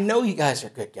 He goes, I know you guys are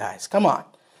good guys. Come on.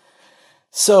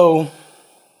 So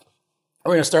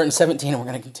we're going to start in 17, and we're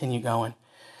going to continue going.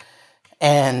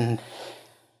 And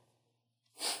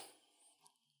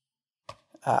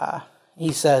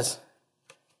he says,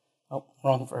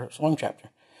 wrong verse, wrong chapter.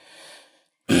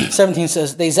 17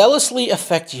 says, they zealously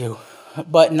affect you,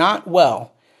 but not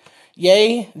well.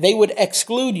 Yea, they would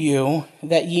exclude you,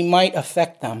 that ye might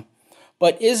affect them.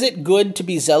 But is it good to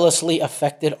be zealously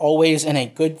affected always in a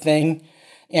good thing,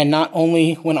 and not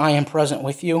only when I am present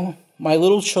with you? My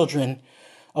little children,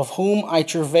 of whom I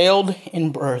travailed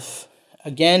in birth,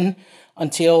 again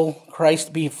until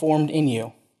Christ be formed in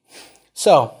you.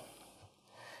 So,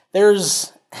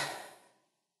 this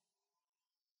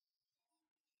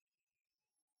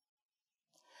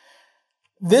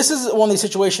is one of these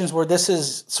situations where this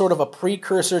is sort of a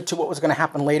precursor to what was going to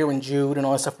happen later in Jude and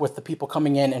all that stuff with the people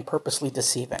coming in and purposely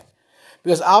deceiving.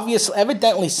 Because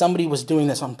evidently somebody was doing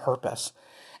this on purpose.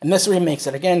 And this remakes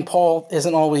it. Again, Paul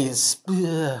isn't always,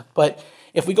 but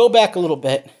if we go back a little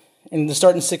bit and to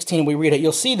start in 16 we read it,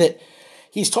 you'll see that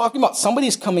he's talking about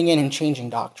somebody's coming in and changing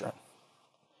doctrine.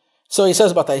 So he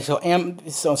says about that, so in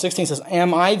 16 says,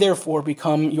 am I therefore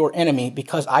become your enemy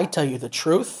because I tell you the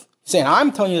truth? He's saying,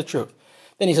 I'm telling you the truth.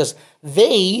 Then he says,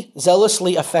 they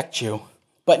zealously affect you,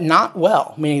 but not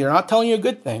well, meaning they're not telling you a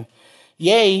good thing.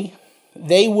 Yea,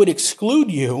 they would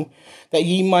exclude you that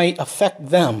ye might affect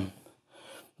them.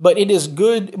 But is it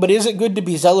good to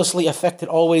be zealously affected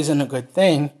always in a good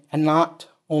thing, and not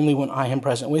only when I am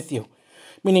present with you?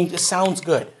 Meaning this sounds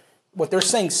good. What they're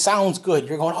saying sounds good.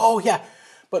 You're going, oh yeah,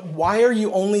 but why are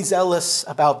you only zealous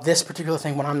about this particular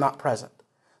thing when I'm not present?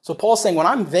 So Paul's saying, when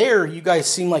I'm there, you guys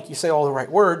seem like you say all the right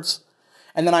words,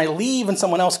 and then I leave and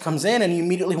someone else comes in and you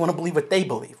immediately want to believe what they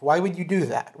believe. Why would you do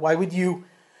that? Why would you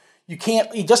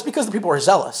can't, just because the people are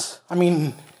zealous. I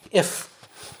mean, if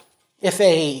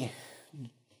a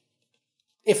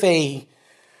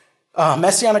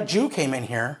Messianic Jew came in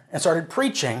here and started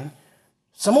preaching,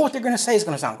 some of what they're going to say is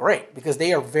going to sound great because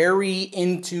they are very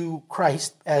into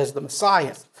Christ as the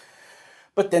Messiah.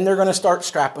 But then they're going to start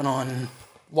strapping on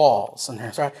laws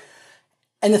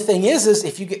and the thing is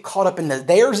if you get caught up in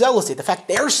their zealousy, the fact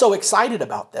they're so excited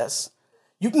about this,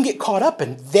 you can get caught up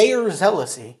in their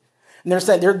zealousy. And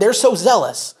they're so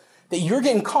zealous that you're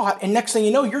getting caught, and next thing you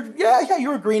know,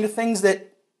 you're agreeing to things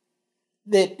that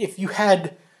if you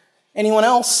had anyone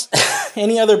else,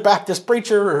 any other Baptist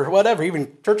preacher or whatever,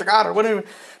 even Church of God or whatever,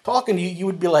 talking to you, you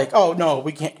would be like, oh no,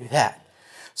 we can't do that.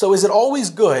 So is it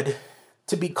always good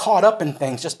to be caught up in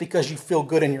things just because you feel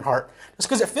good in your heart? Just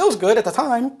because it feels good at the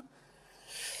time?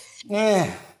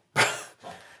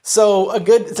 So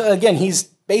again, he's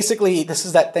basically, this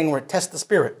is that thing where test the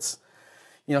spirits.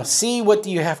 See what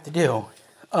do you have to do.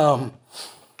 We're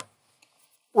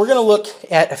going to look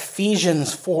at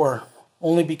Ephesians 4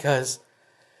 only because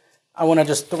I want to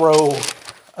just throw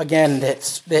again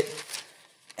that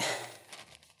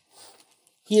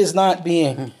he is not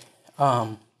being,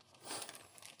 Paul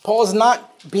is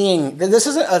not being, this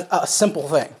isn't a simple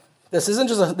thing. This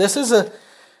is a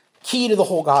key to the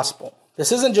whole gospel.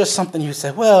 This isn't just something you say,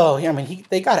 well,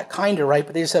 they got it kind of right,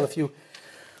 but they just have a few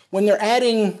when they're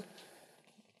adding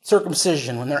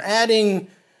circumcision, when they're adding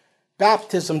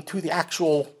baptism to the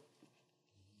actual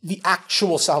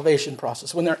salvation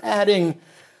process, when they're adding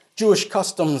Jewish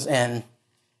customs, and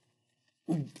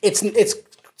it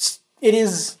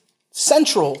is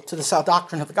central to the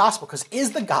doctrine of the gospel, because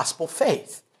is the gospel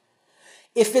faith?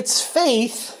 If it's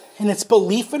faith and it's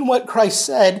belief in what Christ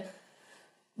said,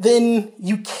 then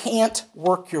you can't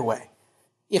work your way.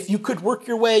 If you could work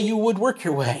your way, you would work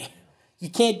your way. You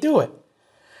can't do it.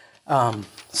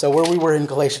 So where we were in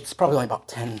Galatians, it's probably only about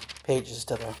 10 pages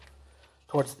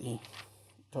towards the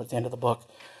end of the book.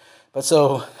 But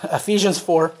so Ephesians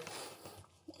 4,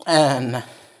 and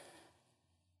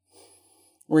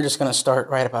we're just going to start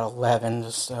right about 11,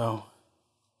 just so.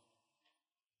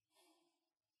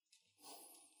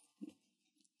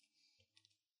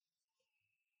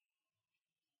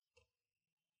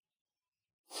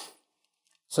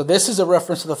 So this is a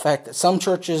reference to the fact that some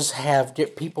churches have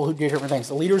people who do different things.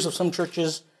 The leaders of some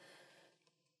churches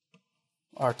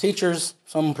are teachers,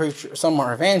 some preachers, some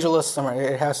are evangelists,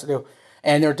 it has to do,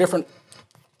 and there are different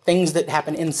things that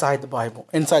happen inside the Bible,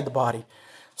 inside the body.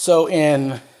 So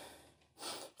in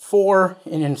 4,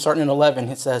 and starting in 11,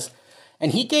 it says,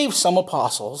 "And he gave some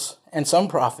apostles, and some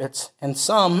prophets, and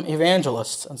some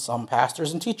evangelists, and some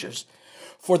pastors and teachers,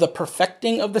 for the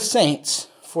perfecting of the saints,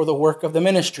 for the work of the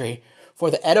ministry, for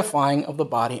the edifying of the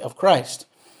body of Christ,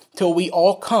 till we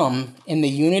all come in the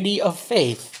unity of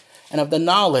faith and of the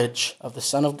knowledge of the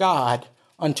Son of God,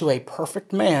 unto a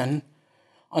perfect man,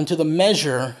 unto the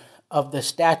measure of the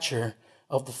stature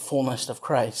of the fullness of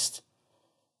Christ,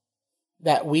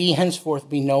 that we henceforth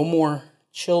be no more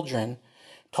children,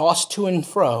 tossed to and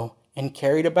fro, and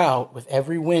carried about with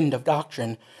every wind of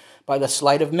doctrine by the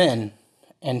sleight of men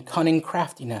and cunning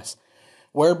craftiness,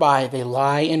 whereby they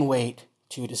lie in wait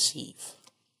to deceive."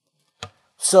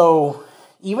 So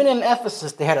even in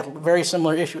Ephesus, they had a very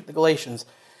similar issue with the Galatians.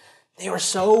 They were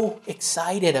so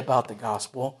excited about the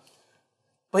gospel,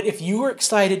 but if you were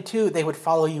excited too, they would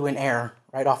follow you in error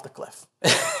right off the cliff.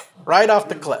 Right off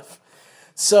the cliff.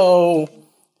 So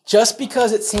just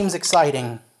because it seems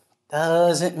exciting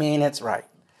doesn't mean it's right.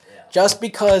 Yeah. Just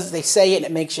because they say it and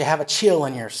it makes you have a chill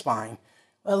in your spine.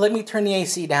 Well, let me turn the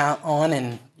AC down on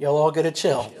and you'll all get a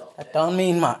chill. That don't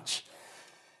mean much.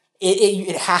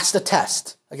 It has to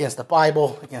test against the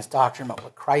Bible, against doctrine, but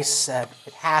what Christ said,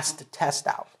 it has to test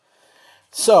out.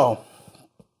 So,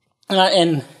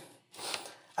 and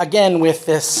again with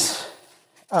this,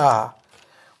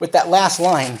 with that last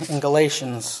line in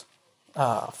Galatians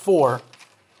 4,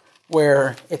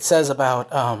 where it says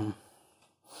about,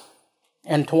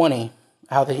 and 20,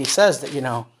 how that he says that,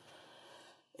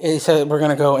 he said, we're going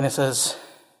to go, and it says,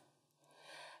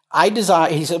 "I desire,"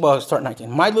 he said, well, start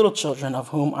 19, "My little children, of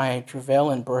whom I travail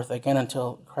in birth again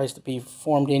until Christ be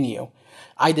formed in you,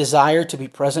 I desire to be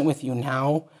present with you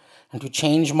now and to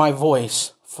change my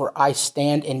voice, for I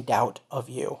stand in doubt of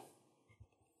you."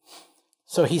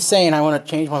 So he's saying, I want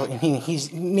to change my voice.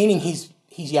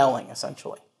 He's yelling,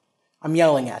 essentially. I'm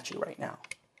yelling at you right now.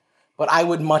 But I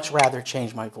would much rather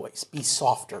change my voice, be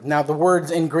softer. Now, the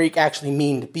words in Greek actually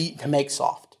mean to make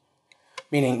soft.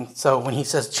 Meaning, so when he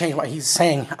says change, he's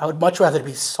saying, I would much rather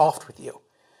be soft with you.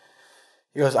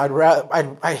 He goes,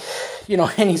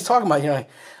 and he's talking about,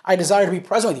 I desire to be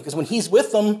present with you, because when he's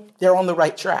with them, they're on the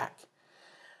right track.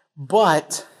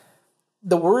 But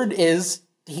the word is,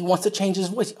 he wants to change his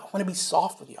voice. I want to be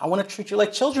soft with you. I want to treat you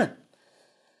like children.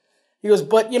 He goes,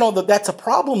 but that's a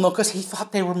problem though, because he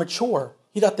thought they were mature.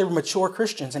 He thought they were mature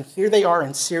Christians, and here they are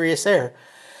in serious error.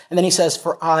 And then he says,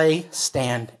 "For I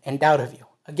stand in doubt of you."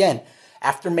 Again,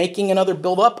 after making another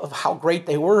build-up of how great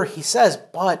they were, he says,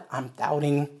 but I'm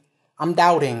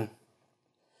doubting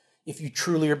if you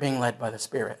truly are being led by the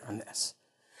Spirit on this.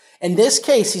 In this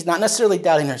case, he's not necessarily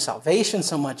doubting their salvation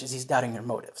so much as he's doubting their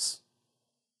motives.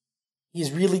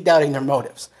 He's really doubting their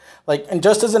motives. And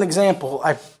just as an example,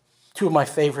 two of my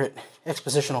favorite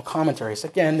expositional commentaries.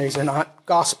 Again, these are not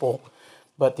gospel,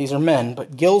 but these are men.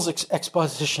 But Gill's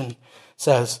exposition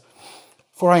says,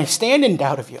 "For I stand in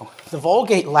doubt of you." The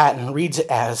Vulgate Latin reads it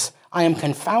as, "I am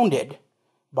confounded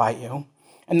by you."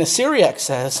 And the Syriac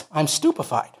says, "I'm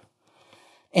stupefied."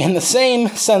 In the same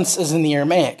sense as in the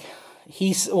Aramaic,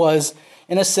 he was,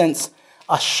 in a sense,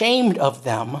 ashamed of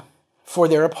them for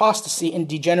their apostasy and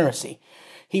degeneracy.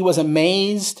 He was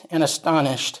amazed and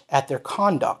astonished at their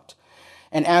conduct.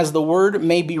 And as the word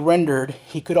may be rendered,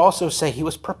 he could also say he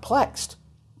was perplexed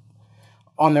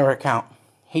on their account.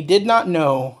 He did not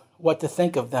know what to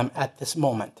think of them at this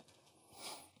moment.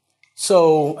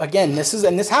 So again,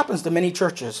 this happens to many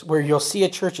churches, where you'll see a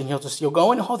church and you'll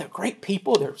go in, oh, they're great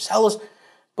people, they're zealous,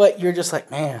 but you're just like,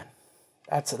 man,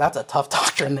 That's a tough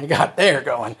doctrine they got there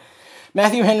going.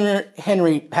 Matthew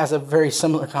Henry has a very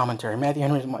similar commentary. Matthew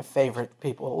Henry is my favorite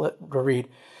people to read.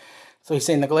 So he's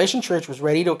saying the Galatian church was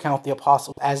ready to account the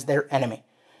apostles as their enemy.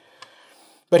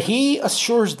 But he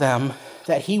assures them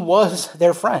that he was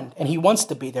their friend, and he wants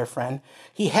to be their friend.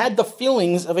 He had the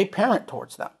feelings of a parent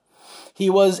towards them. He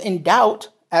was in doubt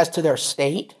as to their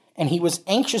state, and he was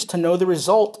anxious to know the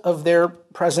result of their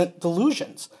present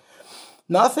delusions.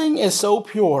 Nothing is so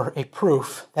pure a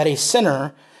proof that a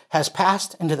sinner has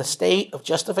passed into the state of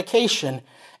justification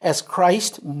as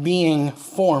Christ being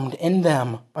formed in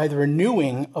them by the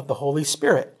renewing of the Holy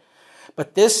Spirit.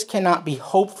 But this cannot be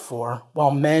hoped for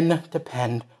while men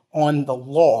depend on the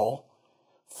law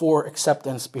for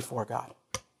acceptance before God.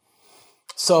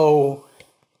 So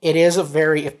it is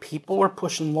if people are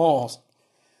pushing laws,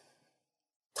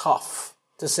 tough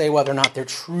to say whether or not they're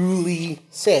truly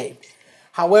saved.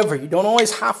 However, you don't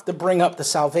always have to bring up the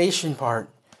salvation part.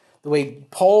 The way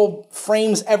Paul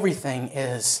frames everything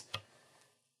is,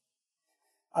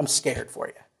 I'm scared for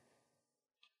you.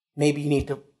 Maybe you need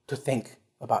to think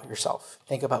about yourself.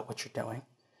 Think about what you're doing.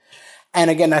 And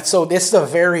again, this is a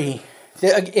very,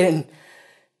 again,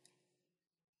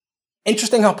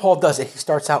 interesting how Paul does it. He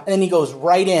starts out and then he goes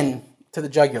right in to the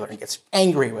jugular and gets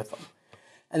angry with them.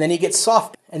 And then he gets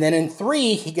soft. And then in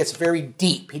 3, he gets very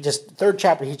deep. Third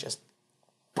chapter, he just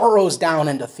burrows down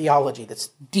into theology that's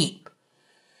deep.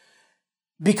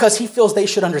 Because he feels they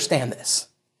should understand this.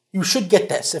 You should get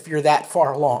this if you're that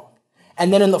far along.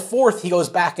 And then in the 4th, he goes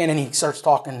back in and he starts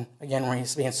talking again where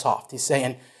he's being soft. He's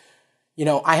saying,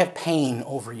 I have pain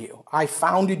over you. I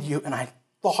founded you and I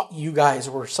thought you guys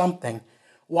were something.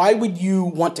 Why would you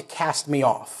want to cast me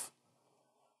off?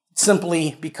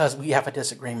 Simply because we have a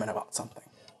disagreement about something.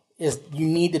 You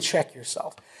need to check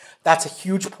yourself. That's a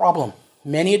huge problem.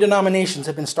 Many denominations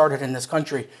have been started in this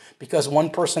country because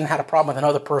one person had a problem with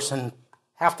another person,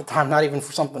 half the time not even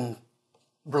for something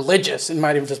religious. It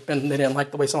might have just been they didn't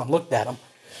like the way someone looked at them.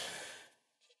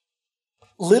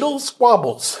 Little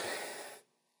squabbles,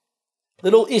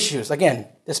 little issues. Again,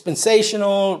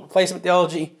 dispensational, replacement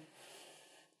theology,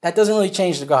 that doesn't really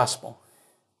change the gospel.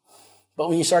 But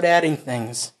when you start adding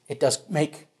things, it does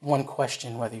make one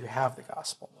question whether you have the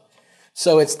gospel.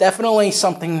 So it's definitely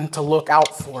something to look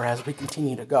out for as we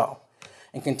continue to go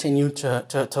and continue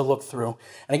to look through.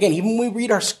 And again, even when we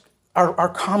read our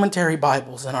commentary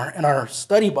Bibles and our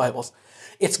study Bibles,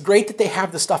 it's great that they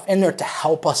have the stuff in there to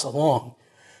help us along.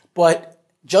 But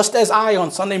just as I on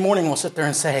Sunday morning will sit there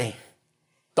and say,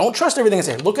 don't trust everything I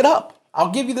say, look it up.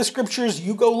 I'll give you the scriptures,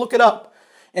 you go look it up.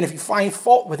 And if you find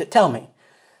fault with it, tell me.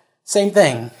 Same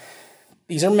thing.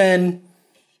 These are men,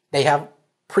 they have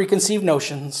preconceived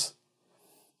notions,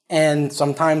 and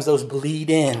sometimes those bleed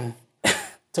in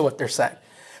to what they're saying.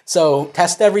 So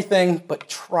test everything, but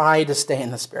try to stay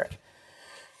in the Spirit.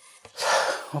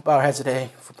 We'll bow our heads today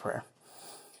for prayer.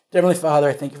 Heavenly Father,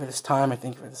 I thank you for this time. I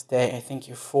thank you for this day. I thank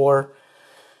you for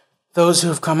those who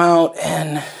have come out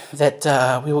and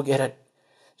that we will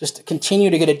just continue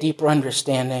to get a deeper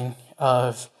understanding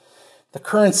of the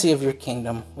currency of your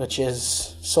kingdom, which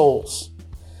is souls,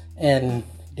 and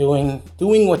doing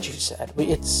what you said.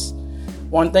 It's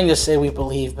one thing to say we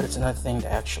believe, but it's another thing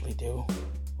to actually do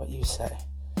what you say.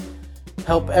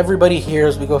 Help everybody here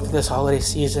as we go through this holiday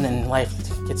season and life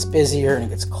gets busier and it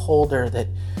gets colder, that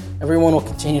everyone will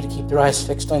continue to keep their eyes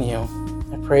fixed on you.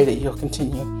 I pray that you'll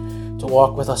continue to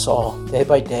walk with us all day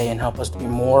by day and help us to be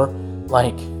more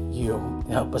like you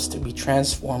and help us to be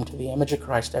transformed to the image of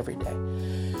Christ every day.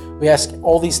 We ask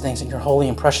all these things in your holy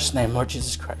and precious name, Lord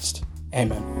Jesus Christ.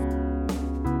 Amen.